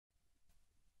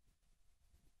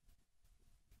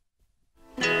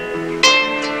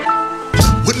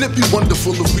Wouldn't it be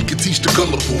wonderful if we could teach the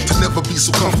gullible to never be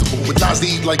so comfortable with eyes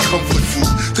they eat like comfort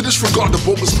food? To disregard the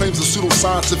bogus claims and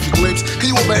pseudoscientific claims.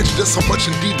 Can you imagine just how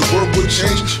much indeed the world would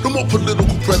change? No more political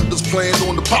predators playing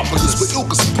on the populace with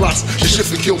ilkas and plots to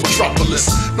shift and kill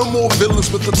metropolis. No more villains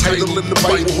with the title in the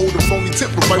Bible holding phony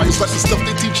temper Bibles like the stuff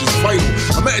they teach is vital.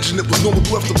 Imagine it was normal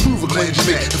to have to prove a claim you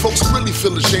make. And folks really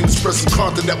feel ashamed expressing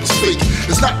content that was fake.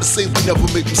 It's not to say we never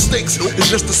make mistakes.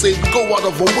 It's just to say we go out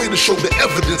of our way to show the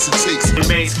evidence it takes.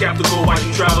 Remain skeptical while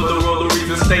you travel the road. The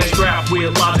reason stay strapped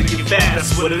with logic and facts.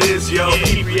 That's what it is, yo.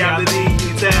 Keep reality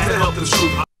intact to help the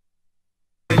truth.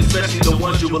 Especially the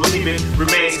ones you believe in.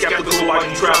 Remain skeptical while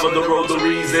you travel the road. The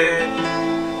reason.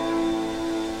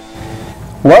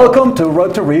 Welcome to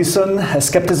Road to Reason, a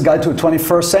skeptic's guide to the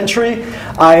 21st century.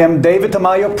 I am David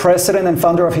Tamayo, president and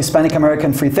founder of Hispanic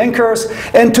American Freethinkers.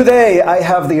 And today I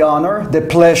have the honor, the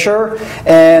pleasure,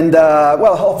 and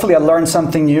well, hopefully I learned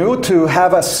something new to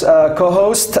have as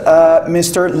co-host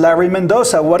Mr. Larry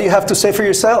Mendoza. What do you have to say for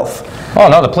yourself? Oh,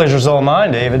 no, the pleasure's all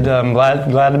mine, David. I'm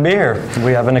glad to be here.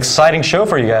 We have an exciting show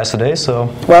for you guys today, so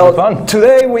well, fun.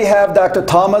 Today we have Dr.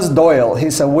 Thomas Doyle.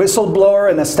 He's a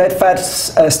whistleblower and a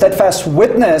steadfast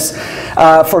witness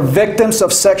for victims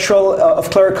of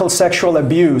clerical sexual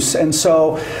abuse. And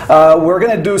so we're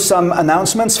going to do some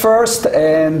announcements first,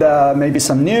 and maybe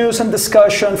some news and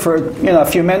discussion for a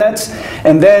few minutes,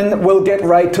 and then we'll get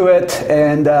right to it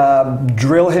and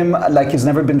drill him like he's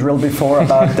never been drilled before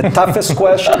about the toughest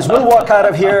questions. We'll walk out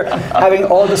of here having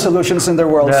all the solutions in the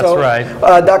world. That's so, right.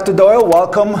 Dr. Doyle,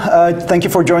 welcome. Thank you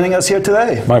for joining us here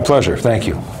today. My pleasure. Thank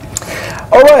you.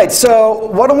 All right, so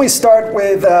why don't we start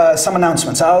with some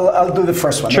announcements? I'll do the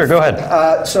first one. Sure, go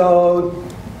ahead. So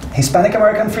Hispanic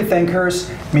American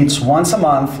Freethinkers meets once a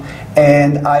month,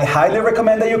 and I highly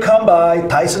recommend that you come by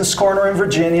Tyson's Corner in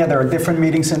Virginia. There are different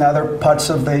meetings in other parts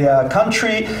of the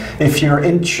country. If you're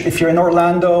in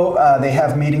Orlando, they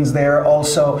have meetings there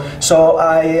also. So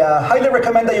I highly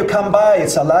recommend that you come by.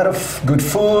 It's a lot of good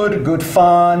food, good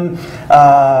fun.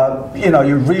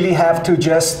 You really have to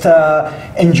just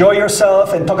enjoy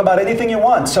yourself and talk about anything you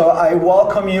want. So I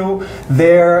welcome you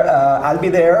there. I'll be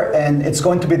there, and it's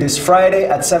going to be this Friday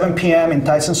at 7 p.m. in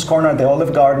Tyson's Corner at the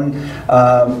Olive Garden.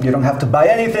 You don't have to buy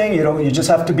anything. You just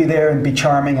have to be there and be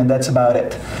charming, and that's about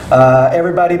it.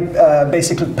 Everybody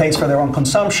basically pays for their own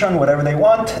consumption, whatever they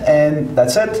want, and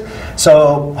that's it.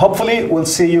 So hopefully we'll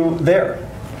see you there.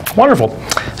 Wonderful.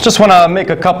 Just want to make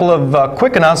a couple of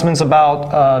quick announcements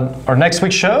about our next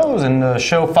week's shows and the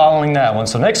show following that one.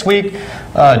 So next week,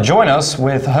 join us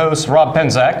with host Rob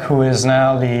Penzak, who is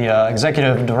now the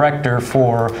executive director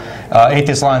for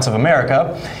Atheist Alliance of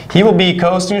America. He will be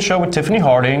co-hosting a show with Tiffany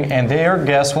Harding, and their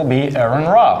guest will be Aaron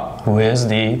Ra, who is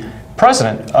the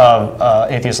president of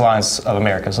Atheist Alliance of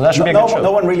America. So that should be a good show.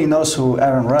 No one really knows who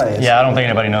Aaron Ra is. Yeah, I don't think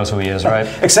anybody knows who he is, right?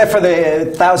 Except for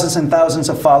the thousands and thousands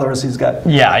of followers he's got.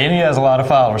 Yeah, and he has a lot of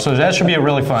followers. So that should be a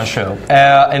really fun show.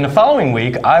 In the following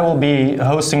week, I will be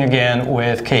hosting again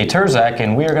with Kay Terzak,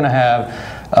 and we are going to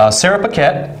have Sarah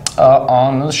Paquette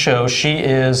on the show. She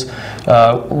is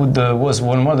was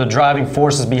one of the driving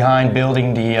forces behind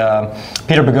building the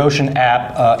Peter Boghossian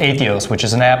app Atheos, which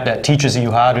is an app that teaches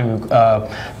you how to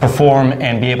perform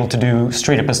and be able to do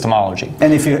street epistemology.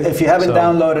 And if you haven't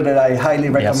downloaded it, I highly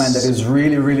recommend it. It's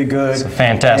really, really good. It's a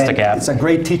fantastic app. It's a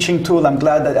great teaching tool. I'm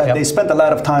glad that they spent a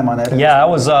lot of time on it. Yeah, I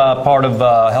was part of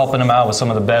helping them out with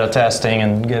some of the beta testing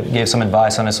and gave some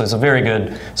advice on it. So it's a very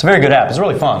good app. It's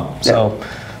really fun. So.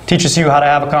 Teaches you how to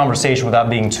have a conversation without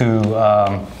being too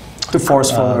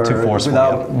forceful,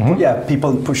 without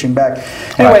people pushing back.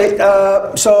 Anyway,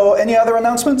 so any other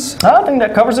announcements? I think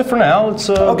that covers it for now. Let's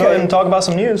go ahead and talk about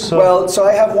some news. So. Well, so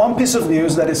I have one piece of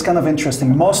news that is kind of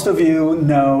interesting. Most of you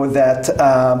know that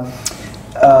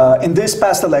in these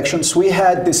past elections, we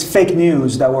had this fake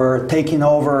news that were taking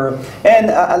over, and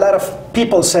a lot of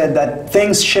people said that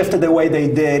things shifted the way they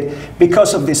did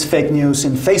because of this fake news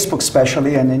in Facebook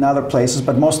especially, and in other places,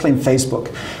 but mostly in Facebook,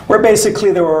 where basically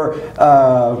there were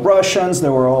Russians,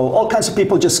 there were all kinds of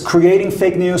people just creating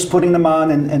fake news, putting them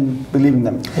on, and believing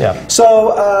them. Yeah.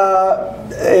 So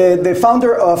the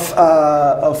founder of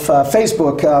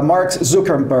Facebook, Mark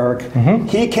Zuckerberg,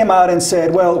 he came out and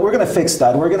said, well, we're going to fix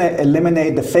that. We're going to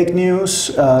eliminate the fake news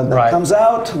that comes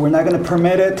out. We're not going to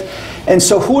permit it. And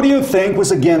so who do you think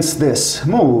was against this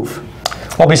move?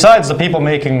 Well, besides the people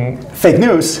making fake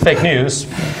news,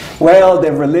 well,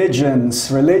 the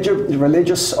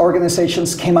religious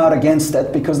organizations came out against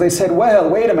it because they said, well,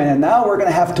 wait a minute, now we're going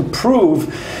to have to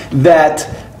prove that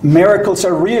miracles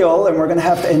are real, and we're going to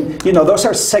have to, and those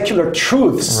are secular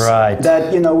truths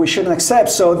that we shouldn't accept.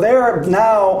 So they're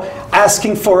now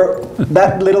asking for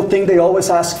that little thing they always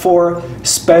ask for: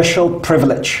 special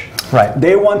privilege. Right.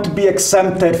 They want to be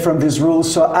exempted from these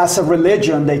rules, so as a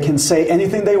religion, they can say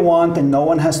anything they want, and no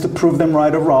one has to prove them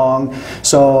right or wrong.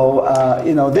 So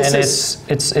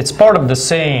it's part of the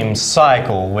same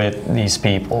cycle with these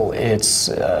people. It's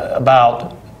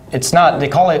it's not, they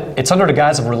call it, it's under the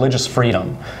guise of religious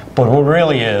freedom, but what it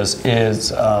really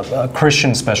is a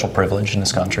Christian special privilege in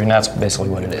this country, and that's basically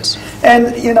what it is.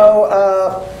 And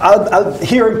I'll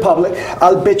here in public,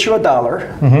 I'll bet you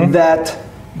 $1 that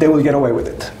they will get away with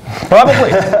it.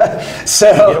 Probably.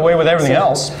 So get away with everything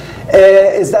else.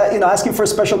 Is that asking for a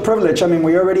special privilege? I mean,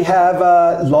 we already have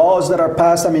laws that are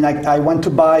passed. I mean, I went to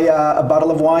buy a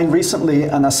bottle of wine recently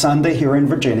on a Sunday here in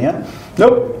Virginia.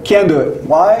 Nope, can't do it.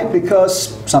 Why?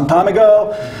 Because some time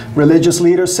ago, religious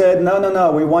leaders said,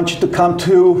 no, we want you to come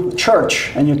to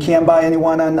church, and you can't buy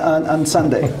anyone on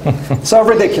Sunday. So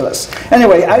ridiculous.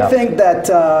 Anyway, I think that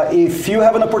if you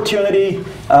have an opportunity,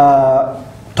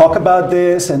 talk about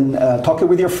this and talk it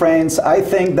with your friends. I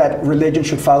think that religion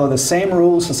should follow the same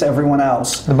rules as everyone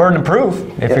else. The burden of proof.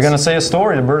 If you're going to say a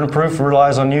story, the burden of proof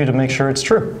relies on you to make sure it's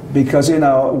true. Because,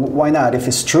 why not? If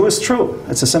it's true, it's true.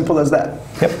 It's as simple as that.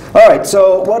 Yep. All right,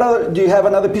 so do you have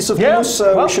another piece of news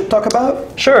we should talk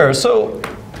about? Sure. So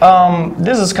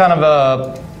this is kind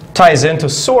of ties into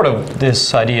sort of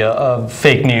this idea of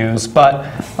fake news, but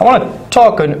I want to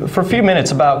talk for a few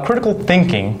minutes about critical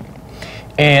thinking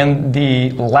and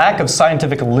the lack of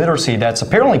scientific literacy that's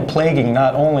apparently plaguing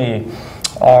not only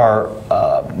our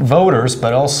voters,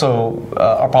 but also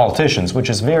our politicians, which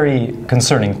is very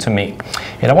concerning to me.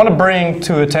 And I want to bring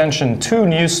to attention two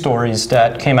news stories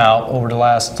that came out over the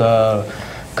last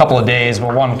couple of days.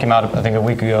 Well, one came out, I think, a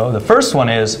week ago. The first one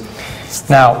is,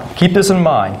 now, keep this in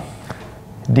mind,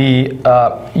 the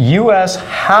U.S.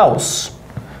 House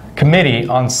Committee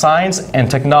on Science and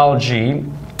Technology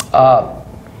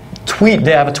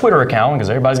they have a Twitter account, because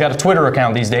everybody's got a Twitter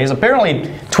account these days.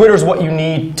 Apparently, Twitter is what you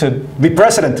need to be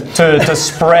president, to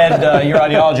spread your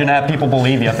ideology and have people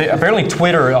believe you. Apparently,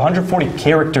 Twitter, 140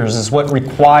 characters is what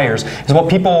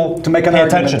people to make an pay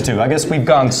argument. attention to. I guess we've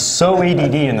gone so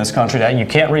ADD in this country that you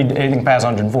can't read anything past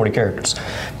 140 characters.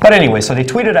 But anyway, so they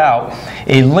tweeted out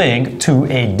a link to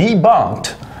a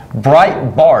debunked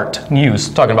Breitbart News,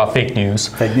 talking about fake news.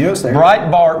 Fake news there.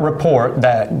 Breitbart report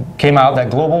that came out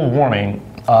that global warming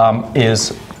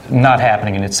is not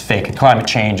happening and it's fake. Climate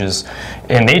change is,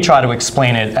 and they try to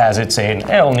explain it as it's an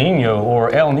El Nino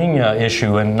or El Nina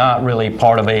issue and not really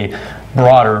part of a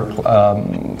broader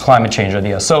climate change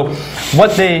idea. So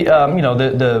what they,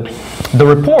 the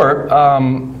report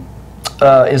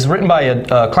is written by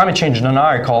a climate change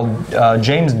denier called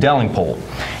James Delingpole.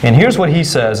 And here's what he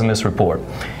says in this report.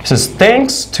 He says,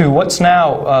 thanks to what's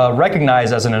now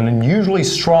recognized as an unusually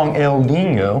strong El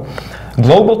Nino,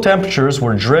 global temperatures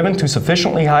were driven to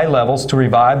sufficiently high levels to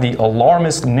revive the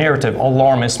alarmist narrative,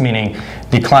 alarmist meaning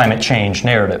the climate change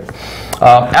narrative.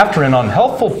 After an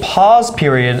unhelpful pause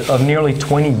period of nearly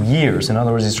 20 years, in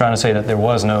other words, he's trying to say that there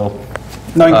was no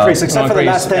increase, except for the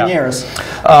last 10 years.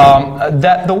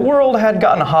 That the world had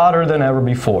gotten hotter than ever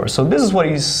before. So this is what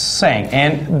he's saying.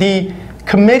 And the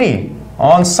Committee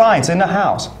on Science in the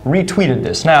House retweeted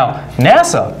this. Now,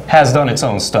 NASA has done its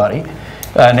own study.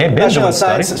 And they've been National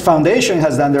Science Foundation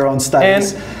has done their own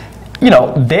studies. And,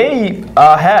 they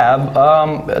have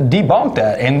debunked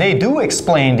that. And they do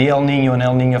explain the El Nino and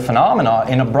El Nino phenomena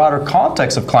in a broader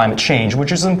context of climate change,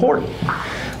 which is important.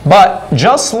 But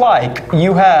just like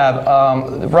you have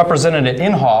Representative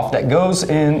Inhofe that goes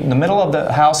in the middle of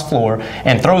the House floor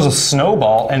and throws a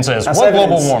snowball and says, "What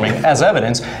global warming?" as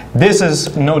evidence, this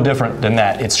is no different than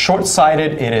that. It's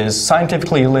short-sighted, it is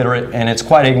scientifically illiterate, and it's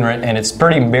quite ignorant, and it's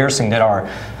pretty embarrassing that our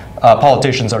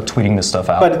politicians are tweeting this stuff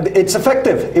out. But it's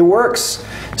effective. It works.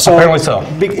 So apparently so.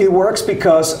 It works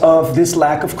because of this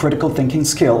lack of critical thinking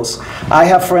skills. I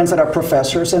have friends that are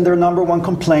professors, and their number one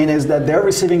complaint is that they're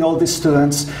receiving all these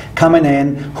students coming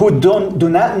in who do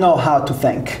not know how to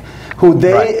think,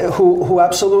 who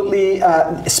absolutely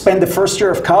spend the first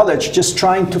year of college just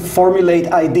trying to formulate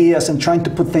ideas and trying to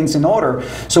put things in order.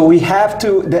 So we have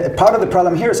to. Part of the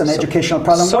problem here is an educational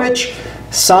problem, which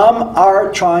some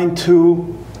are trying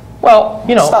to. Well,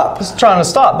 it's trying to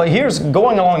stop. But here's,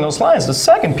 going along those lines, the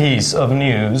second piece of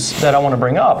news that I want to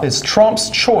bring up is Trump's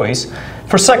choice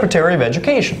for Secretary of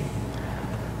Education.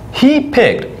 He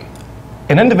picked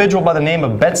an individual by the name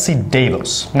of Betsy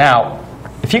DeVos. Now,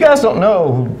 if you guys don't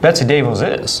know who Betsy DeVos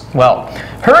is, well,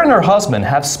 her and her husband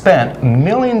have spent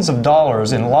millions of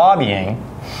dollars in lobbying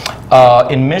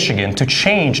in Michigan to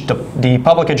change the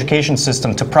public education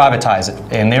system to privatize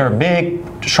it. And they're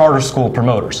big charter school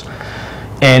promoters.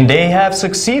 And they have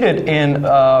succeeded in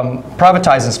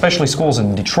privatizing, especially schools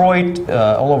in Detroit,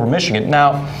 all over Michigan.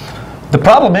 Now, the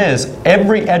problem is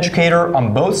every educator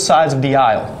on both sides of the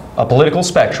aisle, a political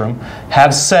spectrum,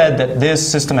 have said that this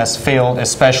system has failed,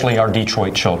 especially our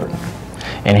Detroit children.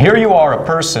 And here you are, a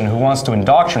person who wants to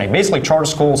indoctrinate. Basically, charter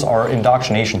schools are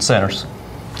indoctrination centers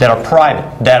that are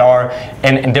private, that are,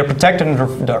 and they're protected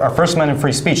under our First Amendment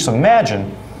free speech. So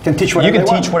imagine you can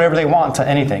teach whatever they want to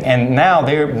anything. And now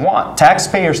they want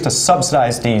taxpayers to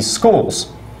subsidize these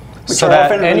schools. So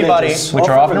that anybody, which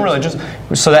are often religious,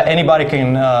 so that anybody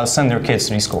can send their kids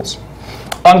to these schools.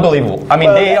 Unbelievable. I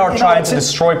mean, they are trying to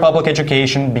destroy public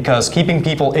education because keeping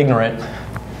people ignorant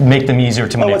make them easier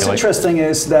to manipulate. What's interesting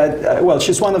is that, well,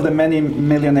 she's one of the many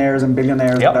millionaires and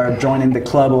billionaires that are joining the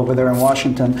club over there in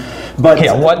Washington. But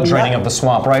yeah, what draining of the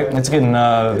swamp, right? It's getting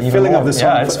even filling more. of the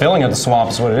swamp. Yeah, it's filling of the swamp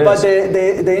is what it is. But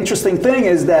the interesting thing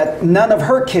is that none of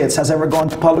her kids has ever gone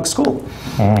to public school.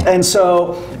 And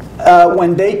so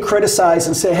when they criticize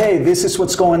and say, hey, this is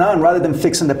what's going on, rather than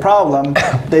fixing the problem,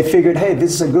 they figured, hey,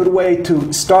 this is a good way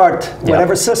to start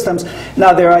whatever systems.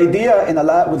 Now, their idea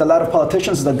with a lot of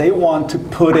politicians is that they want to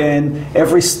put in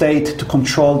every state to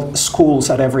control schools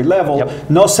at every level,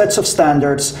 no sets of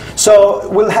standards. So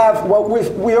we'll have what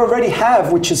we already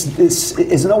have, which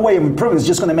is no way of improving, it's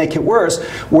just going to make it worse,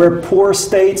 where poor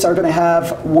states are going to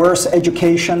have worse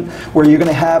education, where you're going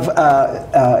to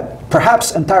have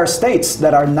perhaps entire states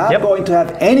that are not going to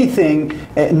have anything,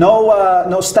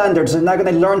 no standards. They're not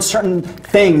going to learn certain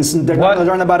things. They're not going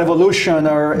to learn about evolution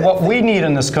or. What we need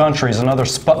in this country is another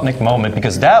Sputnik moment,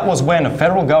 because that was when the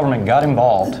federal government got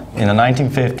involved in the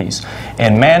 1950s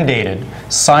and mandated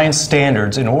science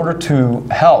standards in order to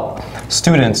help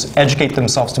students educate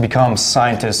themselves to become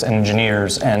scientists and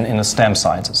engineers and in the STEM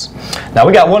sciences. Now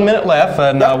we got 1 minute left,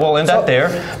 and we'll end that there.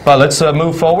 But let's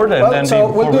move forward. And then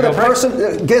so we'll do the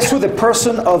person. Guess who the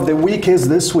person of the week is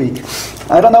this week?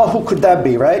 I don't know who could that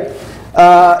be, right?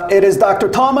 It is Dr.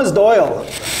 Thomas Doyle,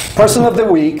 person of the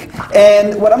week.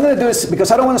 And what I'm going to do is,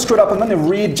 because I don't want to screw it up, I'm going to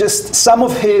read just some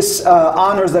of his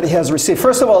honors that he has received.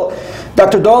 First of all,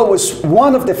 Dr. Doyle was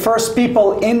one of the first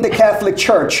people in the Catholic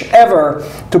Church ever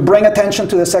to bring attention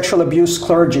to the sexual abuse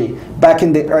clergy back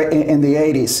in the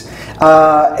 80s.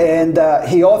 And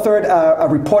he authored a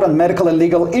report on medical and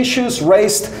legal issues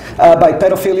raised by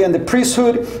pedophilia in the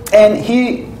priesthood. And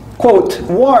he, quote,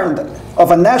 warned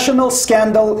of a national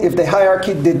scandal if the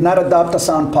hierarchy did not adopt a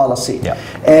sound policy.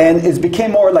 And it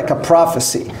became more like a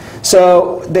prophecy.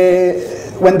 So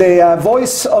when the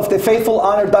Voice of the Faithful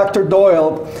honored Dr.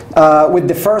 Doyle with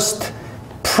the first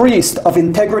Priest of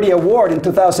Integrity Award in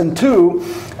 2002,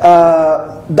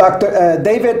 Dr.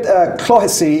 David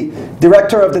Clohessy,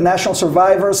 director of the National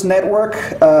Survivors Network,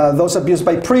 those abused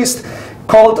by priests,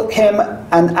 called him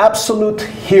an absolute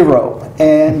hero,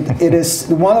 and it is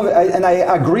one of, and I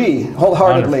agree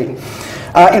wholeheartedly.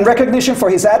 In recognition for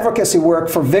his advocacy work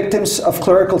for victims of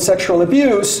clerical sexual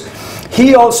abuse,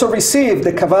 he also received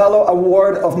the Cavallo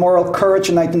Award of Moral Courage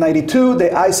in 1992,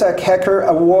 the Isaac Hecker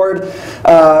Award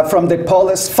from the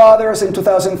Paulist Fathers in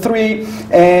 2003,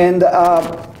 and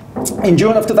in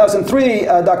June of 2003,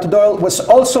 Dr. Doyle was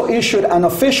also issued an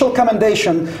official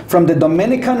commendation from the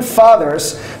Dominican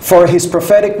Fathers for his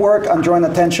prophetic work on drawing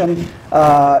attention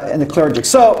in the clergy.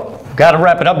 So, got to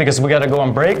wrap it up because we got to go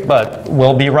on break, but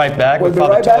we'll be right back with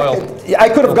Father Doyle. I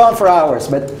could have gone for hours,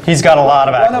 but he's got a lot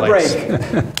of accolades.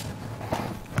 On a break.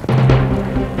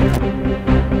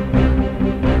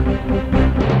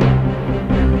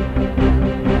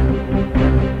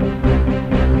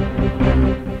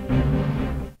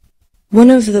 One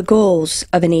of the goals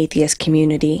of an atheist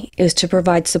community is to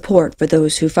provide support for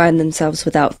those who find themselves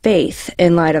without faith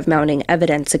in light of mounting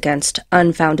evidence against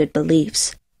unfounded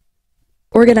beliefs.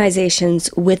 Organizations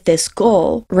with this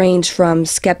goal range from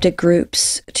skeptic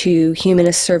groups to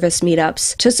humanist service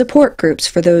meetups to support groups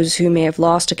for those who may have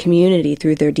lost a community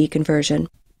through their deconversion.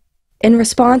 In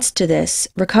response to this,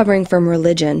 Recovering from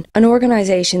Religion, an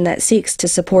organization that seeks to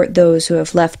support those who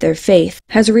have left their faith,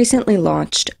 has recently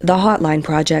launched the Hotline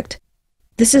Project.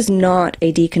 This is not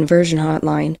a deconversion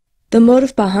hotline. The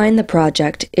motive behind the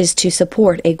project is to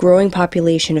support a growing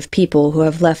population of people who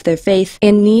have left their faith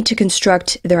and need to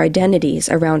construct their identities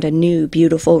around a new,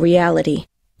 beautiful reality.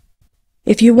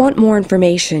 If you want more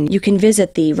information, you can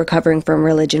visit the Recovering from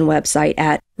Religion website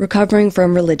at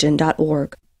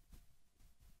recoveringfromreligion.org.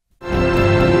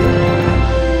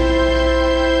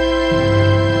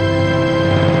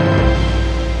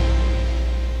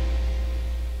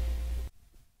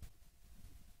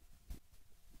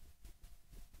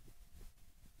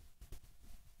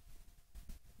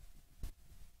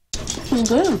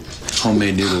 good.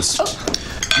 Homemade noodles.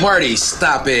 Marty,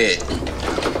 stop it.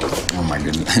 Oh my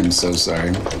goodness, I'm so sorry.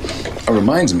 It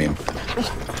reminds me,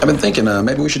 I've been thinking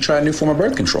maybe we should try a new form of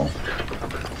birth control.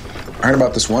 I heard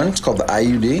about this one. It's called the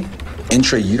IUD,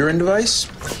 intrauterine device.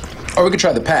 Or we could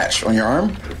try the patch on your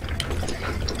arm.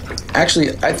 Actually,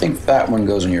 I think that one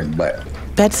goes in your butt.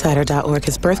 Bedsider.org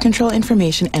has birth control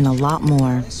information and a lot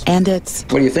more. And it's...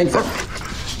 What do you think, then?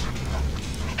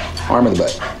 Arm or the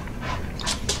butt?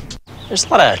 There's a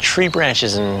lot of tree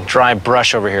branches and dry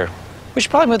brush over here. We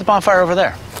should probably move the bonfire over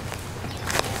there.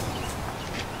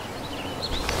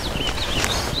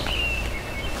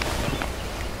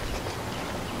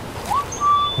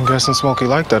 I'm guessing Smokey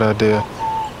liked that idea.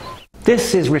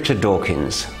 This is Richard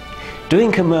Dawkins.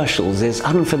 Doing commercials is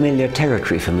unfamiliar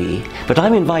territory for me, but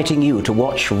I'm inviting you to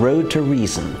watch Road to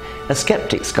Reason, a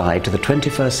skeptic's guide to the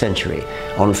 21st century,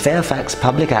 on Fairfax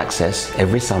Public Access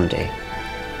every Sunday.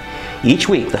 Each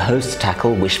week the hosts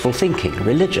tackle wishful thinking,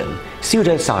 religion,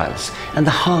 pseudoscience, and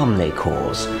the harm they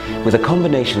cause, with a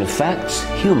combination of facts,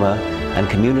 humor, and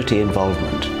community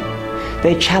involvement.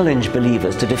 They challenge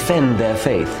believers to defend their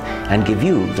faith and give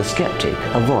you, the skeptic,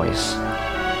 a voice.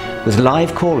 With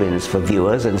live call-ins for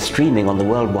viewers and streaming on the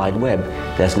World Wide Web,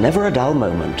 there's never a dull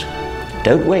moment.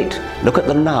 Don't wait. Look at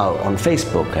them now on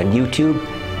Facebook and YouTube,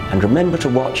 and remember to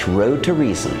watch Road to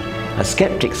Reason, a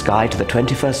skeptic's guide to the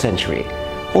 21st century,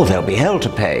 or there'll be hell to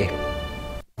pay.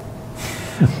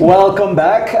 Welcome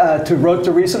back to Road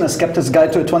to Reason, a skeptic's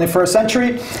guide to the 21st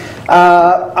century.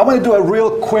 I want to do a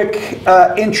real quick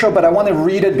intro, but I want to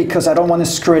read it because I don't want to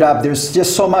screw it up. There's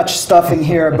just so much stuff in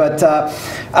here. But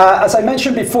as I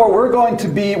mentioned before,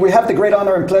 we have the great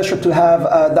honor and pleasure to have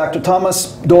Dr.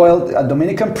 Thomas Doyle, a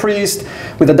Dominican priest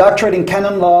with a doctorate in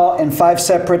canon law and 5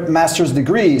 separate master's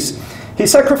degrees. He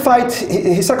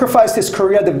sacrificed his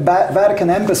career at the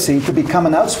Vatican Embassy to become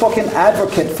an outspoken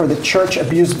advocate for the church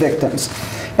abuse victims.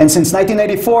 And since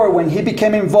 1984, when he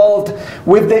became involved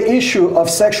with the issue of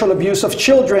sexual abuse of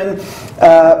children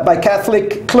by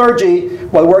Catholic clergy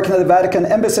while working at the Vatican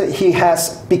Embassy, he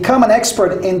has become an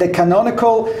expert in the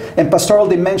canonical and pastoral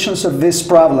dimensions of this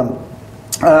problem.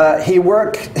 He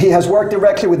has worked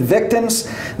directly with victims,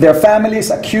 their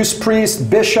families, accused priests,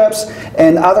 bishops,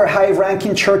 and other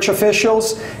high-ranking church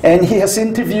officials, and he has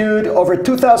interviewed over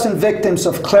 2,000 victims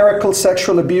of clerical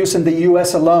sexual abuse in the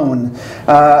U.S. alone.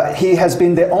 He has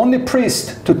been the only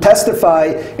priest to testify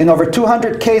in over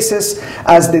 200 cases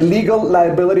as to the legal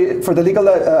liability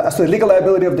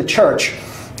of the church.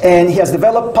 And he has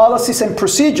developed policies and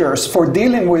procedures for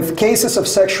dealing with cases of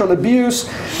sexual abuse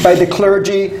by the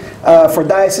clergy for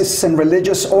dioceses and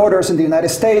religious orders in the United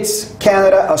States,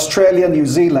 Canada, Australia, New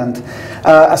Zealand.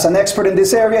 As an expert in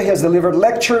this area, he has delivered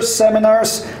lectures,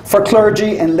 seminars for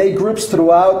clergy and lay groups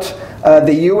throughout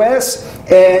the U.S.,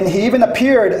 and he even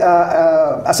appeared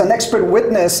as an expert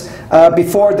witness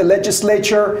before the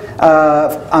legislature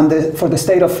for the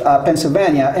state of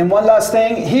Pennsylvania. And one last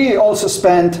thing, he also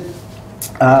spent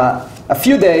a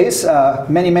few days,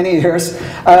 many years.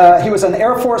 He was an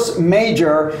Air Force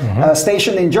major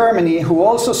stationed in Germany who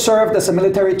also served as a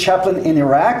military chaplain in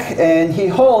Iraq, and he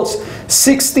holds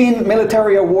 16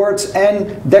 military awards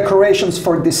and decorations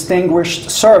for distinguished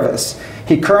service.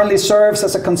 He currently serves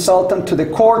as a consultant to the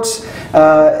courts,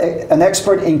 an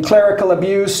expert in clerical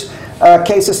abuse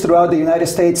cases throughout the United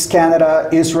States, Canada,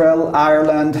 Israel,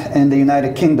 Ireland, and the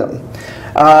United Kingdom.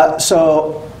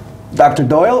 Dr.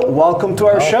 Doyle, welcome to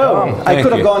our show. I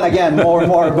could have gone again more,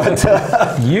 but...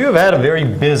 You've had a very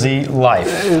busy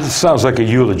life. It sounds like a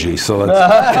eulogy, so that's...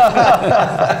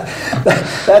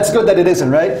 That's good that it isn't,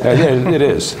 right? It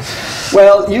is.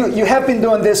 Well, you have been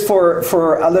doing this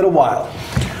for a little while.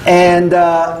 And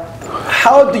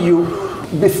how do you,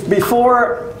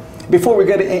 before we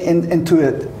get into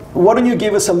it, why don't you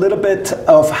give us a little bit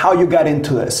of how you got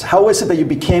into this? How is it that you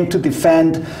became to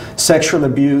defend sexual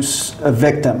abuse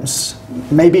victims?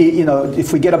 Maybe,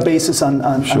 if we get a basis on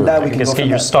sure. that, we can get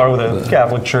your start with the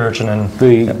Catholic Church and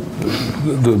then...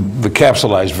 The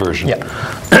capsulized version. Yeah.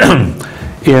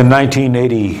 In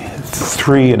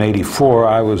 1983 and 84,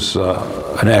 I was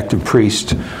an active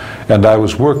priest, and I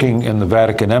was working in the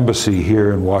Vatican Embassy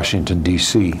here in Washington,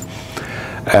 D.C.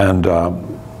 And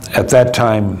at that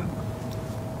time,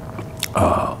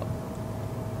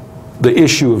 the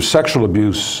issue of sexual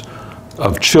abuse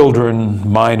of children,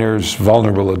 minors,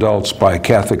 vulnerable adults by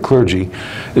Catholic clergy,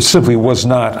 it simply was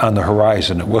not on the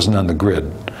horizon. It wasn't on the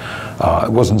grid.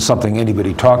 It wasn't something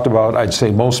anybody talked about. I'd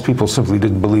say most people simply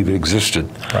didn't believe it existed.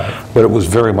 Right. But it was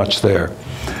very much there.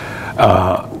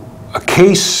 A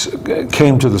case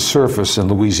came to the surface in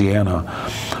Louisiana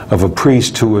of a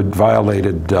priest who had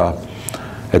violated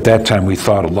At that time, we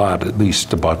thought a lot, at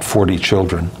least about 40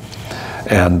 children.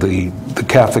 And the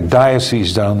Catholic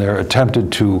diocese down there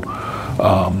attempted to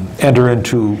enter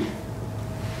into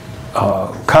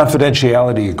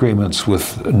confidentiality agreements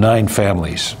with 9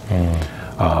 families.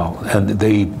 And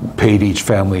they paid each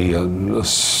family a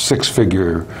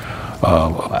 6-figure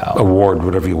award,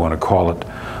 whatever you want to call it.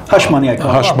 Hush money, I call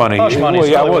it. Hush money. Hush money. Well,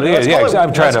 yeah, well, yeah,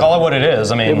 I'm trying let's to call it what it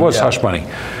is. I mean, it was hush money.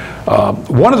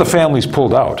 One of the families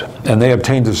pulled out, and they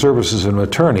obtained the services of an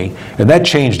attorney, and that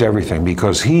changed everything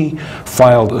because he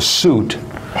filed a suit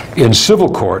in civil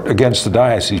court against the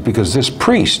diocese because this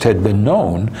priest had been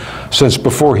known since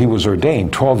before he was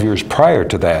ordained, 12 years prior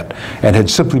to that, and had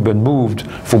simply been moved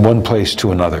from one place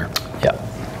to another. Yeah.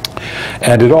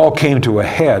 And it all came to a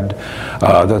head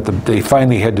that they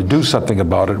finally had to do something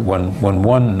about it when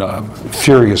one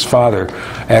furious father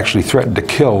actually threatened to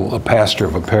kill a pastor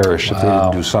of a parish if they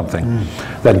didn't do something.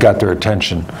 That got their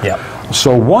attention. Yeah.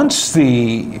 So once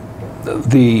the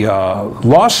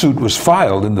lawsuit was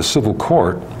filed in the civil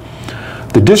court,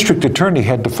 the district attorney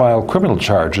had to file criminal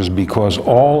charges because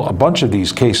a bunch of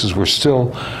these cases were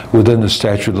still within the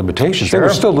statute of limitations. Sure. They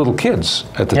were still little kids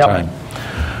at the time.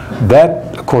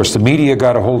 That, of course, the media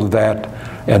got a hold of that,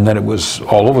 and then it was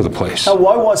all over the place. Now,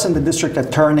 why wasn't the district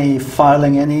attorney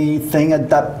filing anything at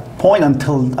that point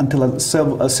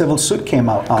until a civil suit came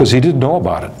out? Because he didn't know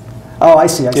about it. Oh, I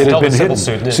see. It had been hidden.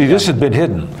 See, this had been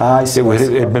hidden. I see.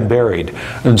 It had been buried.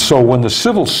 And so when the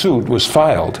civil suit was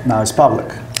filed... Now it's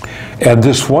public. And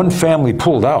this one family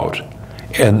pulled out,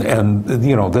 and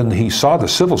you know, then he saw the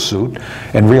civil suit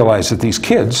and realized that these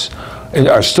kids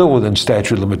are still within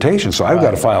statute of limitations, so I've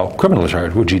got to file criminal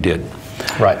charge, which he did.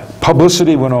 Right.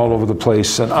 Publicity went all over the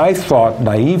place, and I thought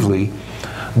naively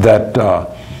that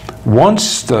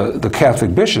once the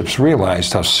Catholic bishops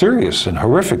realized how serious and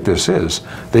horrific this is,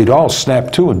 they'd all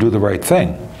snap to and do the right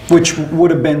thing. Which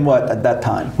would have been what at that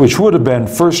time? Which would have been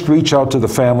first reach out to the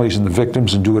families and the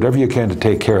victims and do whatever you can to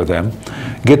take care of them.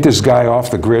 Get this guy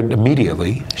off the grid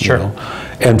immediately. Sure. You know,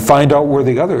 and find out where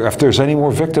if there's any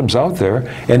more victims out there,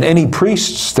 and any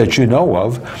priests that you know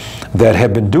of that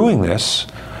have been doing this,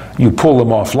 you pull them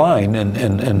offline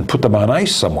and put them on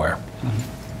ice somewhere.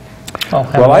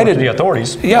 Well, I didn't. The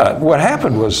authorities. Yeah, what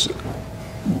happened was,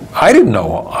 I didn't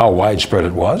know how widespread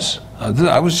it was.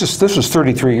 This was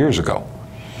 33 years ago.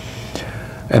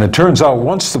 And it turns out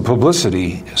once the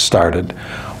publicity started,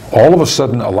 all of a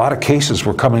sudden a lot of cases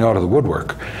were coming out of the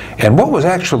woodwork. And what was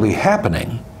actually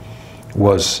happening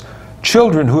was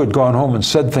children who had gone home and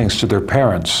said things to their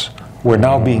parents were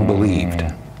now being believed.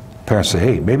 Parents say,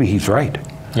 hey, maybe he's right.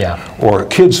 Yeah. Or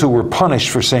kids who were punished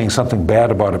for saying something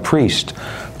bad about a priest.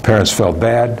 Parents felt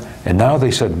bad, and now they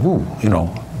said, ooh, you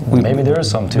know. Maybe there is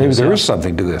something to this. Maybe there is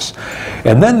something to this.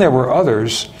 And then there were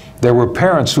others. There were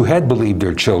parents who had believed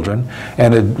their children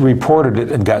and had reported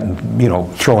it and gotten, you know,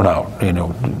 thrown out, you know,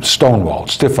 stonewalled,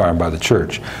 stiff-armed by the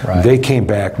church. Right. They came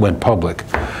back, went public.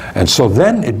 And so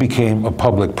then it became a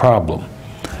public problem.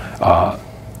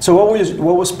 So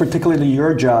what was particularly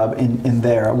your job in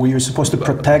there? Were you supposed to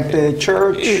protect the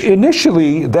church?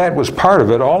 Initially, that was part of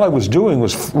it. All I was doing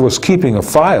was keeping a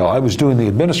file. I was doing the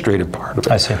administrative part of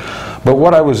it. I see. But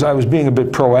what I was being a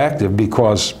bit proactive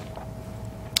because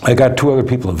I got 2 other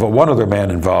people involved, one other man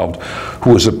involved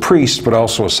who was a priest but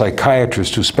also a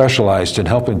psychiatrist who specialized in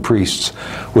helping priests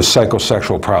with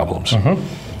psychosexual problems.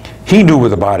 He knew where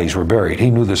the bodies were buried.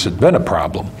 He knew this had been a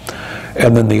problem.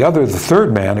 And then the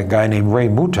 3rd man, a guy named Ray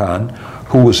Mouton,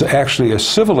 who was actually a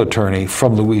civil attorney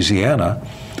from Louisiana,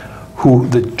 who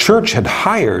the church had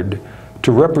hired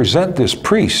to represent this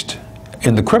priest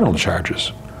in the criminal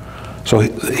charges. So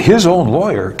his own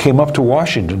lawyer came up to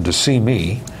Washington to see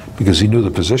me because he knew the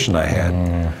position I had.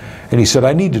 And he said,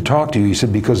 I need to talk to you. He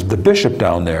said, because the bishop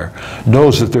down there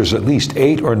knows that there's at least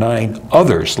 8 or 9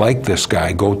 others like this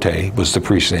guy, Gauthier, was the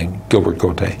priest's name, Gilbert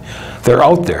Gauthier. They're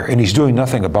out there, and he's doing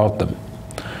nothing about them.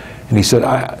 And he said,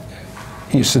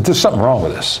 there's something wrong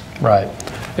with this. Right.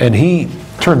 And he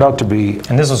turned out to be...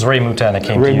 And this was Ray Mouton that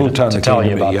came to you to tell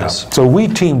you about this. So we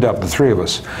teamed up, the 3 of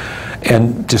us,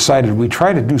 and decided we'd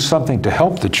try to do something to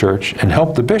help the church and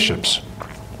help the bishops.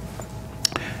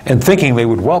 And thinking they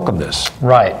would welcome this.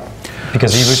 Right.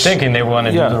 Because he was thinking they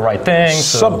wanted to do the right thing.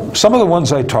 So. Some of the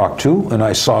ones I talked to, and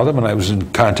I saw them, and I was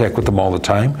in contact with them all the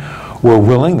time, were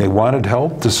willing, they wanted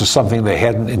help. This is something they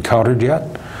hadn't encountered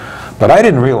yet. But I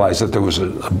didn't realize that there was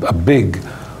a big,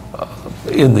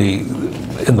 in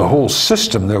the whole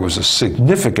system, there was a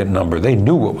significant number. They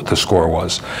knew what the score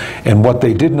was. And what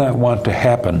they did not want to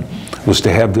happen was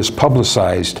to have this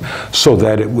publicized so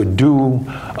that it would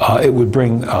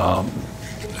bring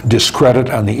discredit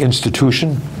on the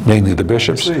institution, mainly the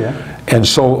bishops. And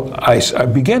so I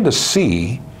began to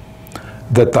see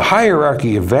that the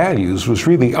hierarchy of values was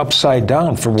really upside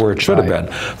down from where it should have been.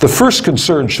 The first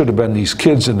concern should have been these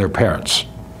kids and their parents.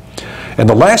 And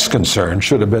the last concern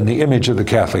should have been the image of the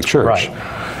Catholic Church.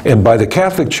 And by the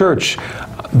Catholic Church,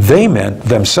 they meant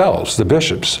themselves, the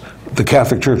bishops. The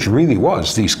Catholic Church really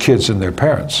was these kids and their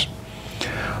parents.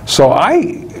 So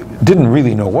I didn't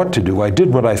really know what to do. I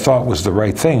did what I thought was the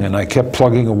right thing, and I kept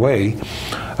plugging away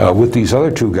with these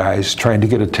other two guys, trying to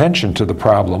get attention to the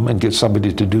problem and get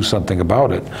somebody to do something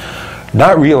about it,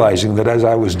 not realizing that as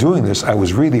I was doing this, I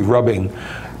was really rubbing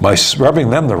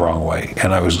them the wrong way,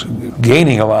 and I was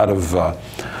gaining a lot of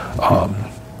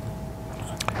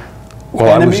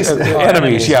enemies.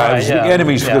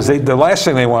 Enemies, because the last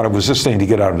thing they wanted was this thing to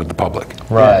get out into the public.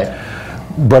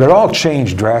 But it all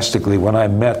changed drastically when I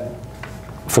met,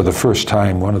 for the first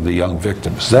time, one of the young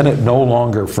victims. Then it no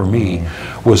longer, for me,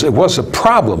 was a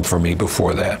problem for me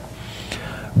before that.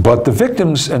 But the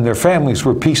victims and their families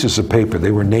were pieces of paper.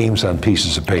 They were names on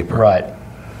pieces of paper.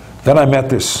 Then I met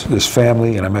this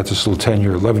family, and I met this little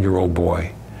 11-year-old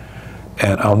boy.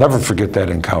 And I'll never forget that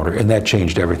encounter, and that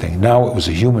changed everything. Now it was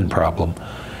a human problem,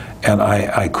 and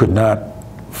I could not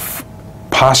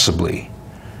possibly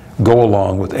go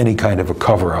along with any kind of a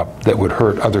cover-up that would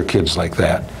hurt other kids like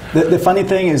that. The funny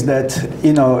thing is that,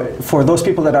 you know, for those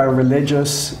people that are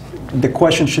religious, the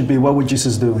question should be, what would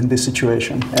Jesus do in this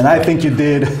situation? And I think you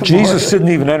did. Jesus didn't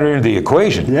even enter into the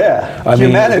equation. I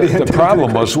mean, the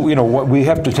problem was, you know, we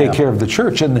have to take care of the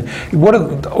church. And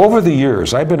over the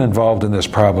years, I've been involved in this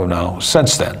problem now,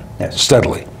 since then,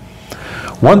 steadily.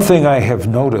 One thing I have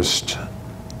noticed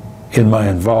in my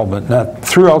involvement, not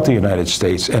throughout the United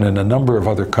States and in a number of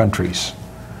other countries,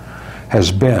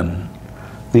 has been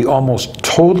the almost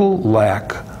total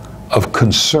lack of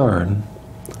concern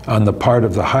on the part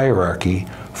of the hierarchy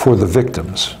for the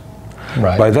victims.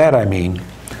 By that I mean,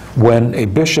 when a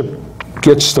bishop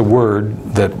gets the word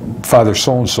that Father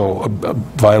so-and-so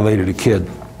violated a kid,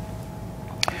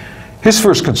 his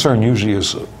first concern usually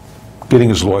is getting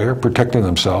his lawyer, protecting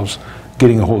themselves,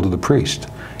 getting a hold of the priest.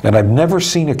 And I've never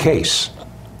seen a case,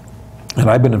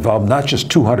 and I've been involved not just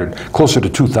 200, closer to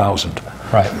 2,000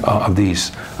 of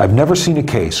these. I've never seen a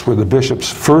case where the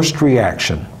bishop's first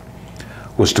reaction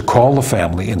was to call the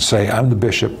family and say, I'm the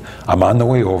bishop, I'm on the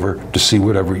way over to see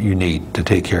whatever you need to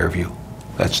take care of you.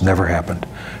 That's never happened.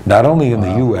 Not only in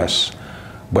the U.S.,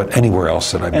 but anywhere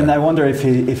else that I've been. And I wonder if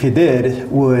he did,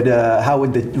 how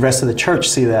would the rest of the church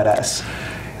see that as?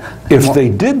 If they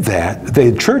did that,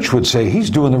 the church would say he's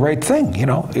doing the right thing. You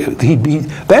know,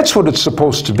 that's what it's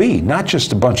supposed to be, not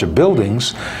just a bunch of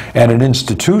buildings and an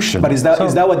institution. But is that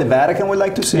what the Vatican would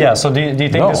like to see? Yeah. So do you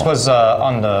think this was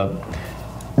on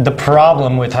the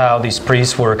problem with how these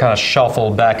priests were kind of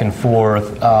shuffled back and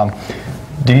forth?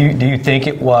 Do you think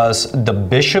it was the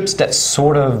bishops that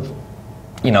sort of,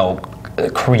 you know,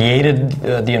 created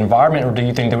the environment, or do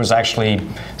you think there was actually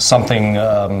something,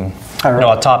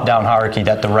 a top-down hierarchy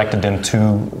that directed them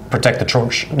to protect the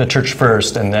church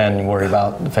first and then worry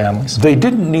about the families? They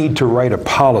didn't need to write a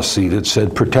policy that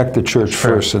said protect the church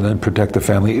first and then protect the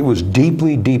family. It was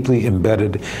deeply, deeply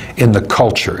embedded in the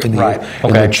culture, in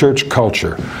the church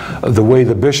culture. The way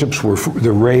the bishops were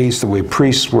raised, the way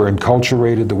priests were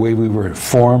enculturated, the way we were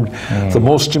formed. The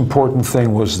most important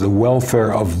thing was the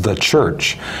welfare of the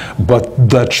church. But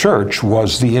the church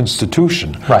was the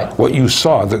institution. What you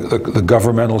saw, the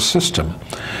governmental system.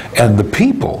 And the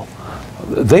people,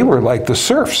 they were like the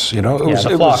serfs, you know.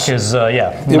 The flock is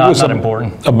not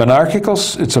important.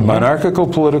 It's a monarchical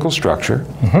political structure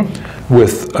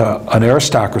with an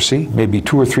aristocracy, maybe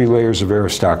 2 or 3 layers of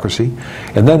aristocracy,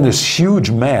 and then this huge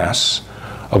mass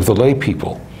of the lay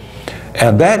people.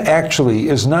 And that actually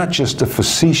is not just a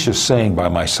facetious saying by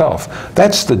myself.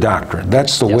 That's the doctrine.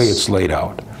 That's the way it's laid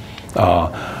out.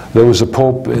 There was a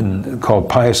pope called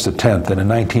Pius X, and in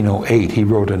 1908 he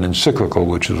wrote an encyclical,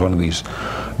 which is one of these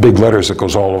big letters that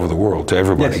goes all over the world to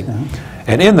everybody.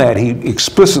 And in that he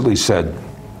explicitly said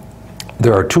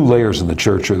there are 2 layers in the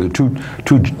church, or the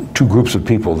two groups of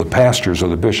people, the pastors or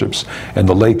the bishops and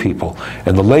the lay people.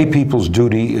 And the lay people's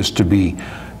duty is to be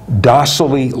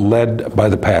docilely led by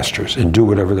the pastors and do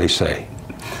whatever they say.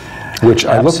 Which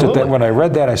I looked at that, when I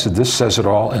read that, I said, this says it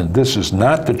all, and this is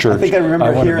not the church. I think I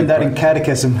remember hearing that in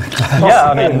catechism.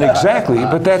 Exactly,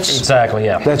 but that's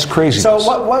that's crazy. So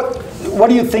what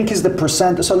do you think is the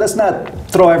percent? So let's not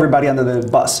throw everybody under the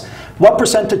bus. What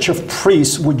percentage of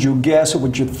priests would you guess, or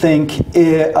would you think,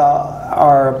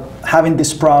 are having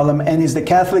this problem? And is the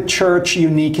Catholic Church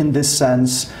unique in this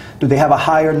sense do they have a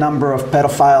higher number of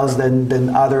pedophiles than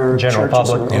other general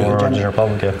churches? Public or general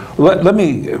public, yeah. Let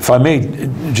me, if I may,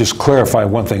 just clarify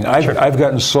one thing. I've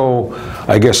gotten so,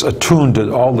 I guess, attuned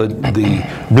to all the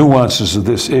nuances of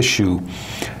this issue.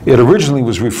 It originally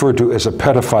was referred to as a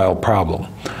pedophile problem,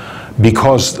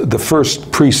 because the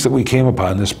first priest that we came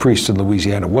upon, this priest in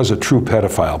Louisiana, was a true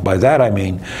pedophile. By that I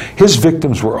mean his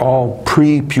victims were all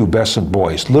pre-pubescent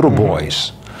boys, little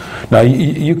boys. Now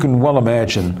you can well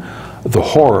imagine the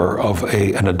horror of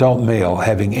an adult male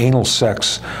having anal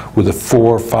sex with a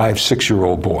 4, 5,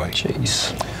 6-year-old boy.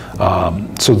 Jeez.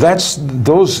 So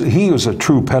he was a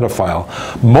true pedophile.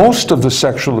 Most of the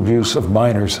sexual abuse of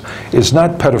minors is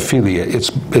not pedophilia.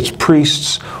 It's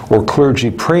priests or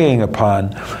clergy preying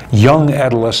upon young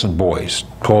adolescent boys,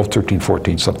 12, 13,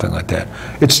 14, something like that.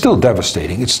 It's still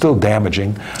devastating. It's still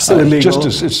damaging. Still illegal.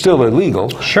 It's still illegal.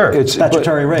 Sure. It's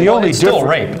statutory rape. It's still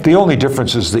rape. The only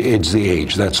difference is the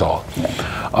age. That's all. Yeah.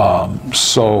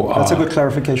 That's a good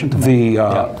clarification to make.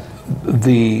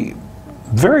 The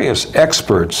various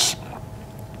experts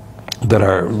that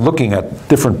are looking at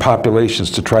different populations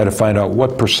to try to find out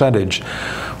what percentage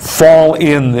fall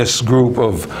in this group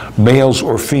of males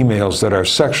or females that are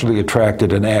sexually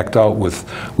attracted and act out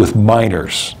with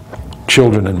minors,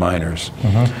 children and minors.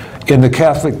 Mm-hmm. In the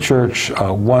Catholic Church,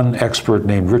 one expert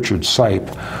named Richard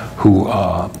Sipe, who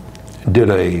did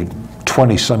a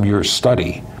 20-some-year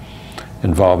study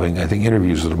involving, I think,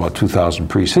 interviews with about 2,000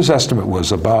 priests, his estimate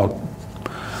was about,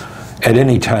 at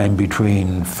any time,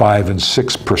 between 5 and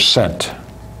 6%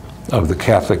 of the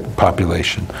Catholic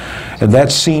population. And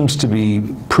that seems to be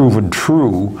proven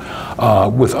true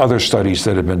with other studies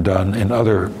that have been done in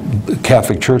other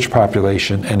Catholic Church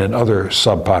population and in other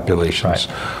subpopulations,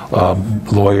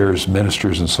 lawyers,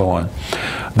 ministers, and so on.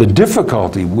 The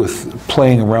difficulty with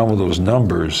playing around with those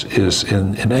numbers is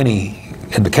in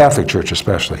the Catholic Church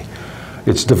especially.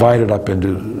 It's divided up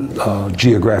into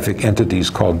geographic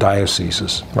entities called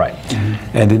dioceses. Right.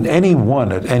 Mm-hmm. And in any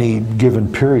one, at any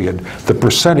given period, the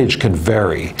percentage can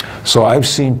vary. So I've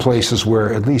seen places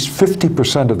where at least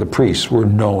 50% of the priests were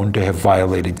known to have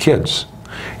violated kids.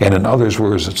 And in others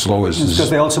where it's as low as...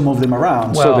 Because they also move them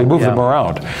around. So they move them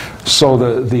around. So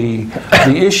the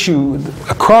issue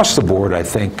across the board, I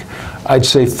think, I'd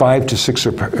say 5 to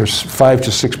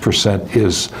 6%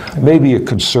 is maybe a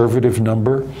conservative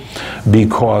number,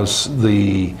 because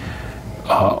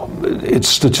it's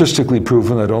statistically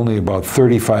proven that only about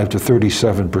 35 to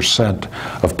 37%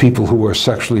 of people who are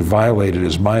sexually violated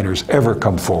as minors ever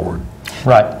come forward.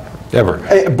 Right. Ever.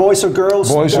 Boys or girls?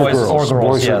 Boys or girls.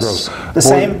 Boys or yes. girls. The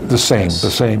same? The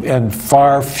same. And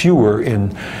far fewer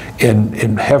in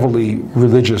heavily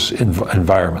religious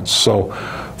environments. So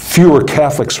fewer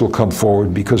Catholics will come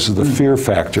forward because of the fear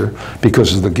factor,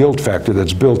 because of the guilt factor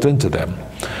that's built into them.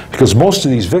 Because most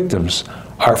of these victims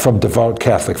are from devout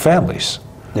Catholic families.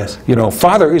 Yes. You know,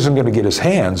 father isn't going to get his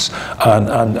hands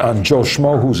on Joe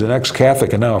Schmo, who's an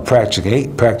ex-Catholic and now a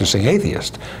practicing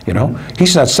atheist. You know,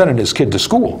 he's not sending his kid to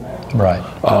school. Right.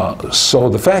 So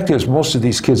the fact is, most of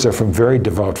these kids are from very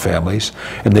devout families,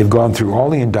 and they've gone through all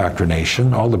the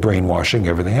indoctrination, all the brainwashing,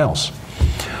 everything else.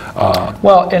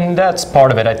 Well, and that's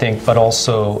part of it, I think, but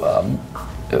also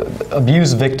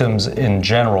abuse victims in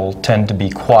general tend to be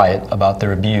quiet about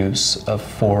their abuse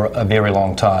for a very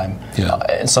long time. Yeah.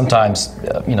 And sometimes,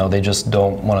 they just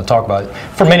don't want to talk about it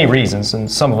for many reasons,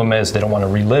 and some of them is they don't want to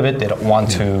relive it, they don't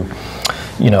want to,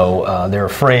 they're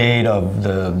afraid of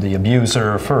the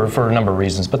abuser for a number of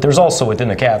reasons. But there's also, within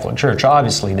the Catholic Church,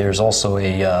 obviously, there's also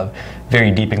a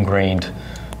very deep ingrained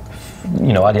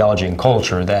ideology and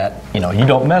culture that you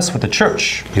don't mess with the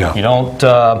church. Yeah. You don't.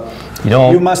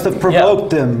 You must have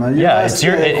provoked them.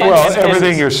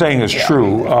 Everything you're saying is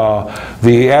true.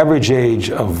 The average age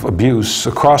of abuse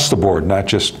across the board, not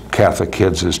just Catholic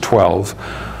kids, is 12.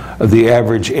 The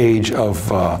average age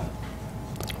of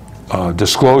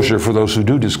disclosure for those who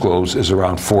do disclose is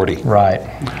around 40. Right.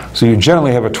 So you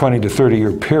generally have a 20 to 30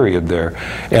 year period there.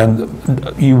 And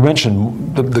you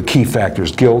mentioned the key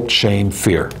factors: guilt, shame,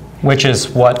 fear. Which is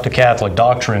what the Catholic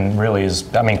doctrine really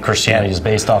is. I mean, Christianity is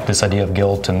based off this idea of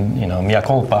guilt and, mea